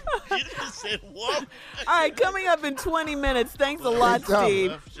said walk. All right, coming up in 20 minutes. Thanks a lot,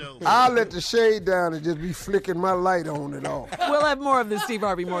 Steve. I'll let the shade down and just be flicking my light on and off. We'll have more of the Steve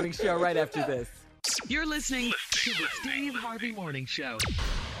Harvey Morning Show right after this. You're listening to the Steve Harvey Morning Show.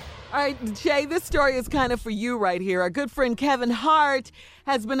 All right, Jay, this story is kind of for you right here. Our good friend Kevin Hart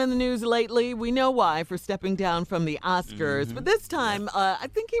has been in the news lately. We know why, for stepping down from the Oscars. Mm-hmm. But this time, I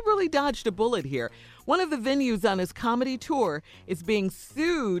think he really dodged a bullet here. One of the venues on his comedy tour is being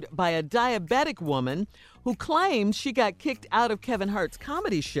sued by a diabetic woman who claimed she got kicked out of Kevin Hart's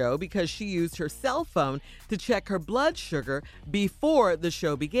comedy show because she used her cell phone to check her blood sugar before the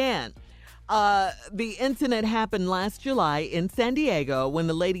show began. The incident happened last July in San Diego when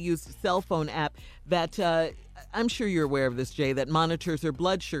the lady used a cell phone app that, I'm sure you're aware of this, Jay, that monitors her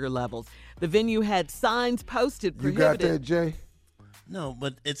blood sugar levels. The venue had signs posted prohibited. You got that, Jay? No,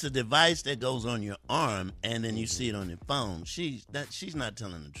 but it's a device that goes on your arm, and then you see it on your phone. She's not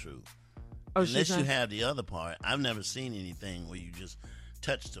telling the truth. Oh, unless you have the other part. I've never seen anything where you just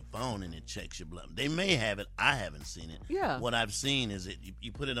touch the phone and it checks your blood. They may have it. I haven't seen it. Yeah. What I've seen is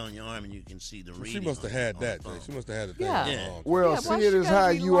you put it on your arm and you can see the reading. She must have had that, Jay. She must have had it. Yeah. Well, see, it is how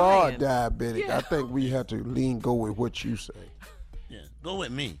you lying? are diabetic. Yeah. I think we have to go with what you say. Yeah, go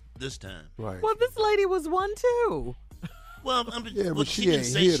with me this time. Right. Well, this lady was one, too. Well, but she she didn't ain't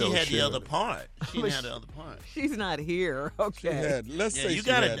say here, she though, had the Shirley. other part. She didn't have the other part. She's not here. Okay. Let's say you she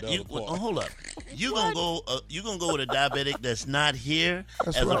had gotta. the other part. Hold up. You gonna go with a diabetic that's not here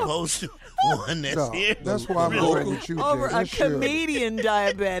That's as right. opposed to one that's No, here. that's why I'm Real going cool. with you, Over Jay. a That's Shirley. comedian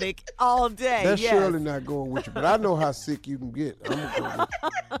diabetic all day. That's yes. surely not going with you, but I know how sick you can get. I'm gonna go with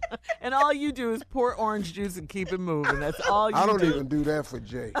you. And all you do is pour orange juice and keep it moving. That's all you do. I don't even do that for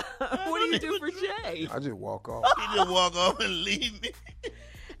Jay. What do you do for Jay? I just walk off. He just walk off and leave me.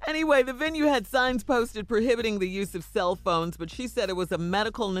 Anyway, the venue had signs posted prohibiting the use of cell phones, but she said it was a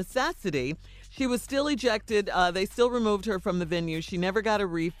medical necessity. She was still ejected. They still removed her from the venue. She never got a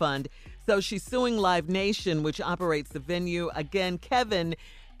refund. So she's suing Live Nation, which operates the venue. Again, Kevin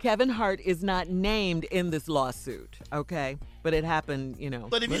Hart is not named in this lawsuit, okay? But it happened,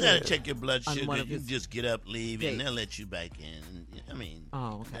 But if you gotta check your blood on sugar, one you of can his just get up, leave, and dates. they'll let you back in. I mean,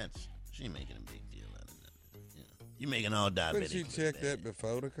 okay. She ain't making a big deal out of that. You making all Couldn't diabetic. she check that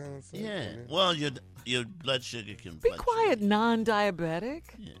before the concert? Yeah. Well, your blood sugar can. Be quiet, non-diabetic.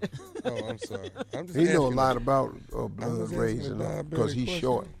 Oh, I'm sorry. I'm just He know a asking lot a- about I'm blood just asking raising a because he's diabetic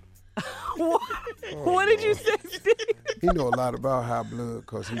short. What did you say, Steve? He know a lot about high blood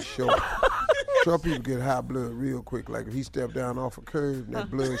because he's short. Short people get high blood real quick. Like if he stepped down off a curb and that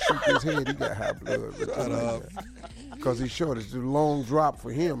blood shoot his head, he got high blood. Because he's short. It's a long drop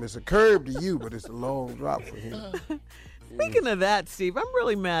for him. It's a curb to you, but it's a long drop for him. Speaking of that, Steve, I'm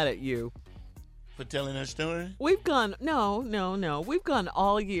really mad at you. For telling her story? We've gone, no. We've gone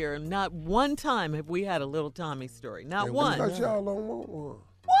all year, and not one time have we had a little Tommy story. Not And one. I thought y'all don't want one.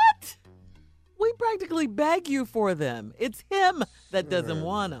 What? We practically beg you for them. It's him that doesn't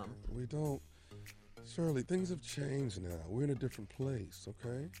want them. We don't. Shirley, things have changed now. We're in a different place,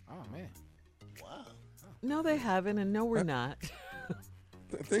 okay? Oh, man. Wow. No, they haven't, and no, we're not.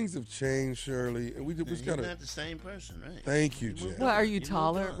 Things have changed, Shirley, and we just You're gotta. not the same person, right? Thank you, Jay. What, are you You moved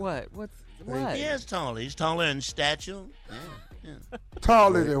taller? on. What? What? He is taller. He's taller in stature. Yeah.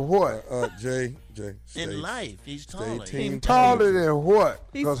 Taller than what? Jay. In life, he's taller. Taller than what?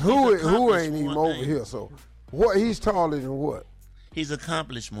 He's Because who accomplished ain't even more over things. here? So what? He's taller than what? He's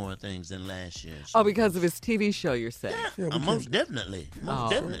accomplished more things than last year. Oh, because of his TV show, you're saying? Most definitely.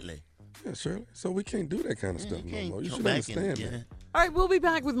 Most definitely. Yeah, Shirley. So we can't do that kind of stuff no can't more. You go should back and- understand that. All right, we'll be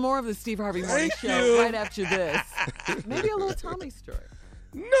back with more of the Steve Harvey Morning Thank Show you. right after this. Maybe a little Tommy story.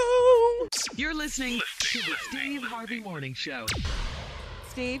 No. You're listening to the Steve Harvey Morning Show.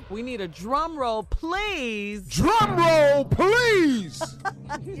 Steve, we need a drum roll, please. Drum roll, please.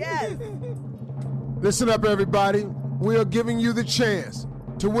 Yes. Listen up, everybody. We are giving you the chance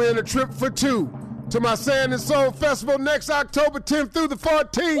to win a trip for two to my Sand and Soul Festival next October 10th through the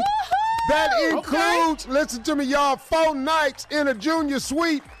 14th That includes, listen to me, y'all, 4 nights in a junior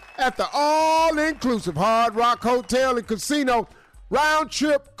suite at the all-inclusive Hard Rock Hotel and Casino.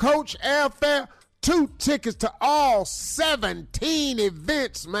 Round-trip coach airfare, 2 tickets to all 17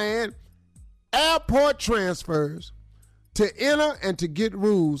 events, man. Airport transfers. To enter and to get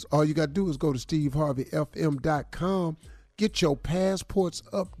rules, all you got to do is go to steveharveyfm.com. Get your passports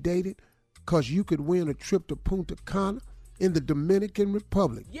updated because you could win a trip to Punta Cana in the Dominican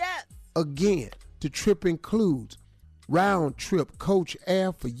Republic. Yes. Again, the trip includes round-trip coach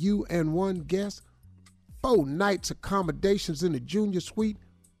air for you and 1 guest, 4 nights accommodations in the junior suite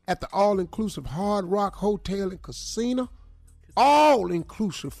at the all-inclusive Hard Rock Hotel and Casino,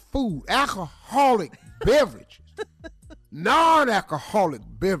 all-inclusive food, alcoholic beverages, non-alcoholic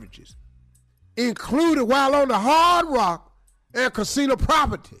beverages, included while on the Hard Rock and Casino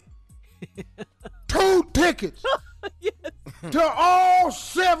property. 2 tickets to all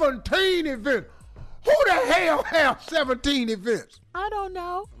 17 events. Who the hell have 17 events? I don't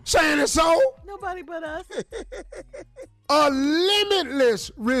know. Saying it so? Nobody but us. A limitless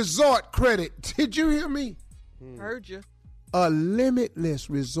resort credit. Did you hear me? Heard you. A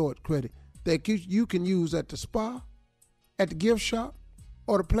limitless resort credit that you can use at the spa, at the gift shop,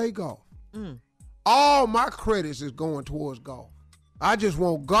 or to play golf. All my credits is going towards golf. I just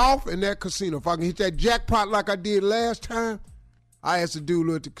want golf in that casino. If I can hit that jackpot like I did last time, I asked the dude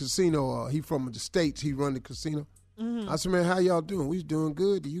at the casino, he from the States, he run the casino. I said, man, how y'all doing? We was doing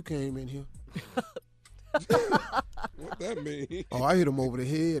good till you came in here. What that mean? Oh, I hit him over the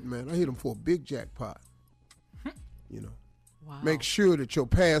head, man. I hit him for a big jackpot. You know. Wow. Make sure that your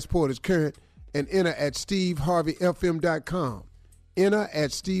passport is current and enter at steveharveyfm.com. Enter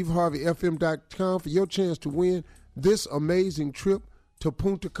at steveharveyfm.com for your chance to win this amazing trip to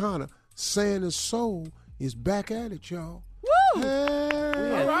Punta Cana. Sand and Soul is back at it, y'all. Woo! Hey. We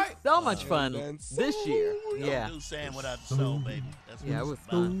had so much fun this year. Yeah. Don't do sand without soul, baby. That's what Yeah, it was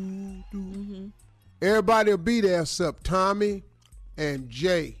fun. Everybody will be there except Tommy and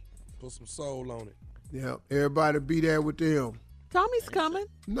Jay. Put some soul on it. Yeah, everybody will be there with them. Tommy's coming.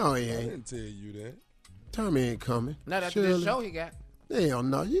 No, he I ain't. didn't tell you that. Tommy ain't coming. Not after this show he got. Hell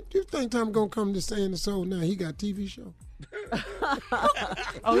no. You think Tommy gonna come to Sand and Soul now? He got a TV show.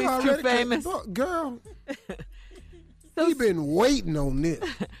 Oh, You he's too already famous. Girl, he been waiting on this.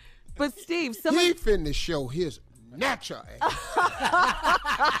 But Steve, He finna show his natural ass.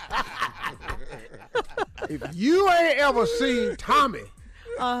 If you ain't ever seen Tommy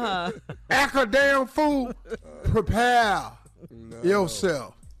act a damn fool, prepare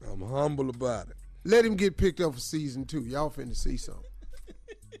yourself. I'm humble about it. Let him get picked up for season 2. Y'all finna see something.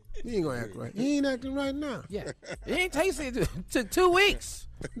 He ain't gonna act right. He ain't acting right now. Yeah. He ain't tasted it. Took 2 weeks.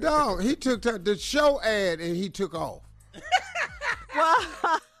 Dog, he took the show ad and he took off.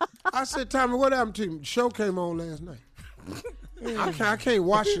 I said, Tommy, what happened to you? The show came on last night. I can't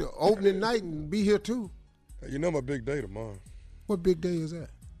watch the opening night and be here too. You know my big day tomorrow. What big day is that?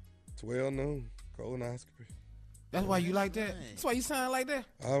 12 noon, colonoscopy. That's why you like that? That's why you sound like that?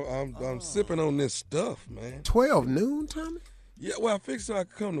 I'm sipping on this stuff, man. 12 noon, Tommy? Yeah, well, I figured so I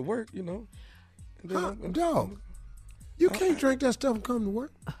could come to work, you know. Dog, you can't drink that stuff and come to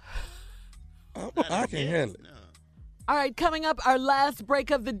work. I can handle it. All right, coming up, our last break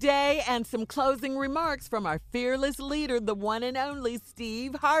of the day and some closing remarks from our fearless leader, the one and only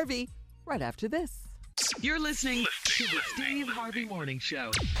Steve Harvey, right after this. You're listening to the Steve Harvey Morning Show.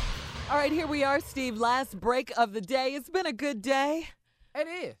 All right, here we are, Steve. Last break of the day. It's been a good day. It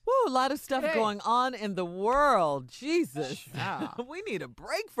is. Woo, a lot of stuff going on in the world. Jesus. Ah. We need a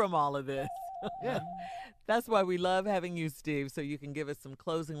break from all of this. Yeah. That's why we love having you, Steve, so you can give us some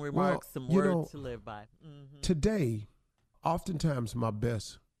closing remarks, some words to live by. Today, oftentimes my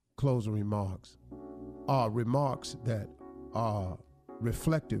best closing remarks are remarks that are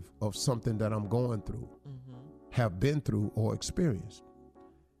reflective of something that I'm going through, have been through, or experienced.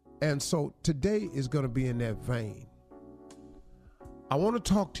 And so today is going to be in that vein. I want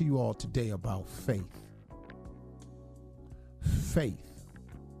to talk to you all today about faith. Faith.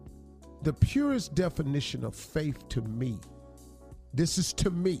 The purest definition of faith to me, this is to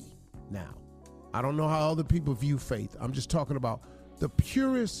me now. I don't know how other people view faith. I'm just talking about the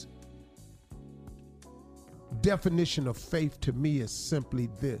purest definition of faith to me is simply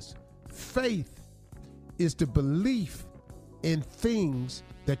this. Faith is the belief in things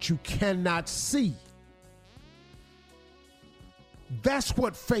that you cannot see. That's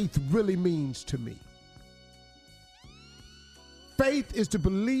what faith really means to me. Faith is the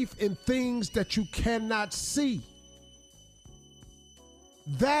belief in things that you cannot see.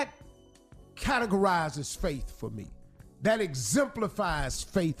 That categorizes faith for me. that exemplifies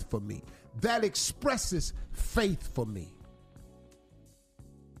faith for me, that expresses faith for me.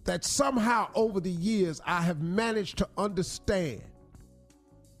 That somehow over the years I have managed to understand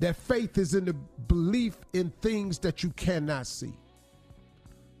that faith is in the belief in things that you cannot see.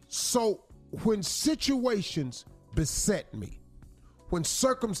 So when situations beset me, when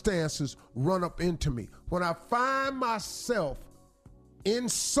circumstances run up into me, when I find myself in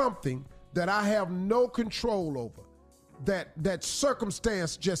something that I have no control over, that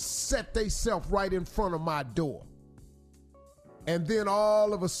circumstance just set theyself right in front of my door. And then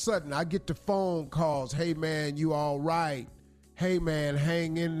all of a sudden I get the phone calls. Hey man, you all right? Hey man,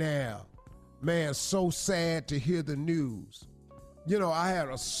 hang in there. Man, so sad to hear the news. You know, I had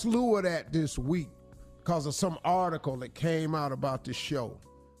a slew of that this week because of some article that came out about this show.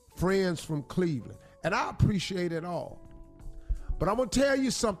 Friends from Cleveland. And I appreciate it all. But I'm going to tell you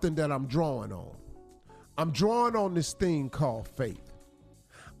something that I'm drawing on. I'm drawing on this thing called faith.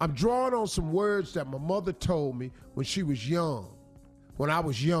 I'm drawing on some words that my mother told me when she was young. When I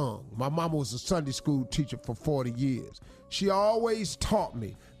was young, my mama was a Sunday school teacher for 40 years. She always taught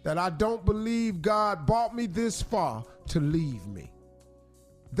me that I don't believe God brought me this far to leave me.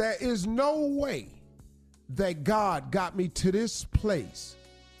 There is no way that God got me to this place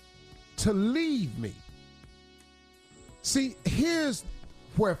to leave me. See, here's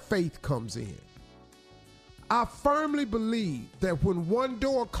where faith comes in. I firmly believe that when one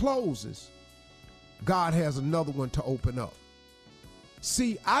door closes, God has another one to open up.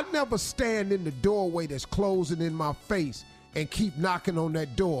 See, I never stand in the doorway that's closing in my face and keep knocking on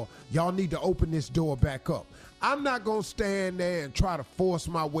that door. Y'all need to open this door back up. I'm not going to stand there and try to force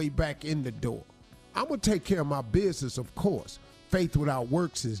my way back in the door. I'm going to take care of my business, of course. Faith without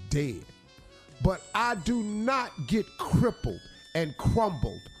works is dead. But I do not get crippled and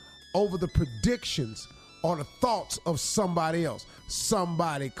crumbled over the predictions or the thoughts of somebody else.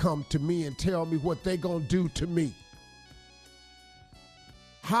 Somebody come to me and tell me what they gonna do to me.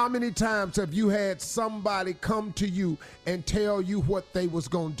 How many times have you had somebody come to you and tell you what they was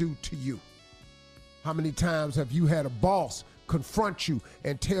gonna do to you? How many times have you had a boss confront you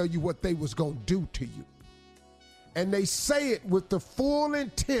and tell you what they was gonna do to you? And they say it with the full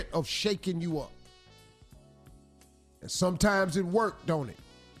intent of shaking you up. And sometimes it worked, don't it?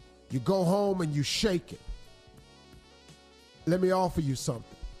 You go home and you shake it. Let me offer you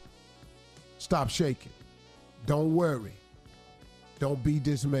something. Stop shaking. Don't worry. Don't be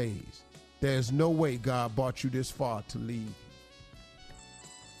dismayed. There's no way God brought you this far to leave you.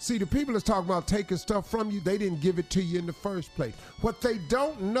 See, the people that's talking about taking stuff from you, they didn't give it to you in the first place. What they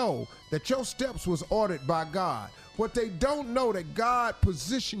don't know, that your steps was ordered by God. What they don't know, that God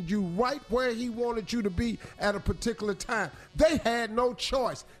positioned you right where he wanted you to be at a particular time. They had no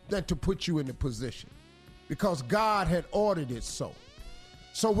choice than to put you in the position because God had ordered it so.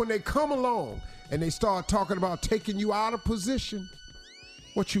 So when they come along and they start talking about taking you out of position,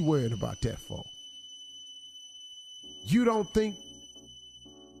 what you worried about that for? You don't think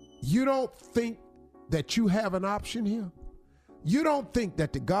that you have an option here? You don't think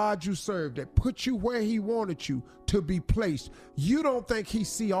that the God you serve that put you where he wanted you to be placed, you don't think he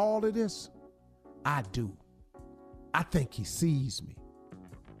see all of this? I do. I think he sees me.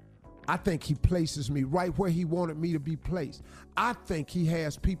 I think he places me right where he wanted me to be placed. I think he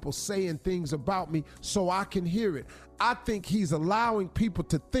has people saying things about me so I can hear it. I think he's allowing people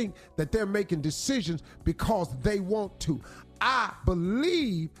to think that they're making decisions because they want to. I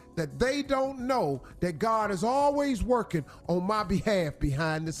believe that they don't know that God is always working on my behalf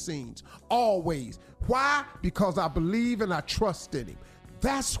behind the scenes. Always. Why? Because I believe and I trust in him.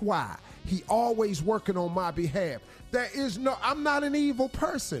 That's why he always working on my behalf. I'm not an evil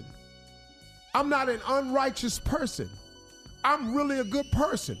person. I'm not an unrighteous person. I'm really a good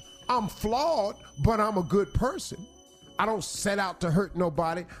person. I'm flawed, but I'm a good person. I don't set out to hurt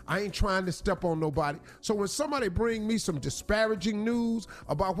nobody. I ain't trying to step on nobody. So when somebody bring me some disparaging news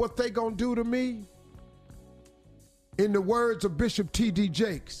about what they gonna do to me, in the words of Bishop T.D.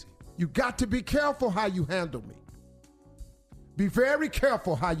 Jakes, you got to be careful how you handle me. Be very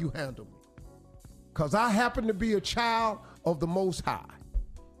careful how you handle me. Because I happen to be a child of the Most High.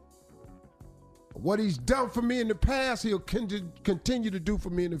 What he's done for me in the past, he'll continue to do for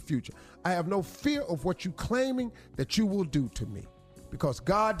me in the future. I have no fear of what you're claiming that you will do to me, because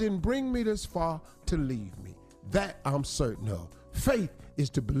God didn't bring me this far to leave me. That I'm certain of. Faith is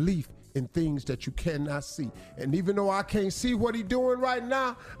the belief in things that you cannot see. And even though I can't see what he's doing right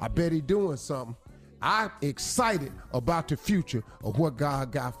now, I bet he's doing something. I'm excited about the future of what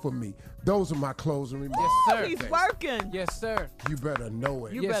God got for me. Those are my closing remarks. Yes, sir. He's working. Yes, sir. You better know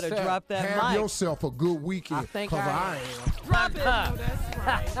it. You better drop that Have mic. yourself a good weekend, because I am. Drop it.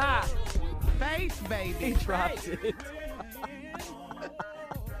 That's right. Faith, baby. He dropped it.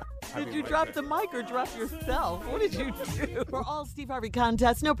 Did you drop the mic or drop yourself? What did you do? For all Steve Harvey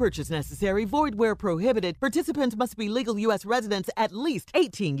contests, no purchase necessary, void where prohibited. Participants must be legal U.S. residents at least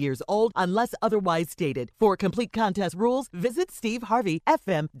 18 years old unless otherwise stated. For complete contest rules, visit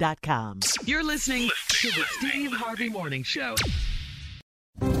SteveHarveyFM.com. You're listening to the Steve Harvey Morning Show.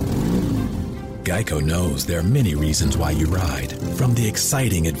 Geico knows there are many reasons why you ride. From the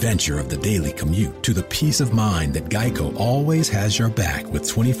exciting adventure of the daily commute to the peace of mind that Geico always has your back with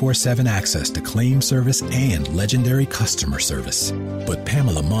 24/7 access to claim service and legendary customer service. But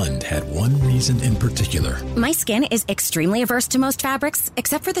Pamela Mund had one reason in particular. My skin is extremely averse to most fabrics,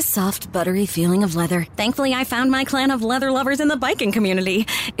 except for the soft, buttery feeling of leather. Thankfully, I found my clan of leather lovers in the biking community.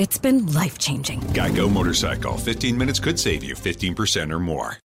 It's been life-changing. Geico Motorcycle. 15 minutes could save you 15% or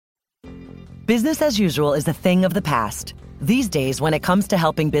more. Business as usual is a thing of the past. These days, when it comes to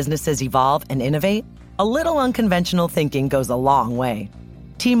helping businesses evolve and innovate, a little unconventional thinking goes a long way.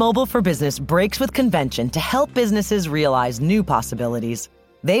 T-Mobile for Business breaks with convention to help businesses realize new possibilities.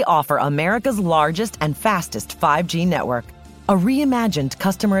 They offer America's largest and fastest 5G network, a reimagined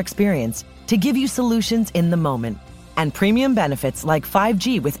customer experience to give you solutions in the moment, and premium benefits like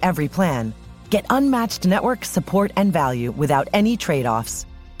 5G with every plan. Get unmatched network support and value without any trade-offs.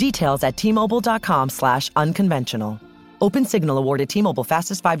 Details at T-Mobile.com/unconventional. Open Signal awarded T-Mobile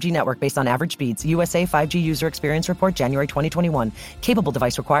fastest 5G network based on average speeds. USA 5G user experience report January 2021. Capable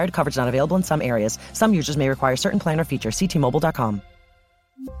device required. Coverage not available in some areas. Some users may require certain plan or features. See T-Mobile.com.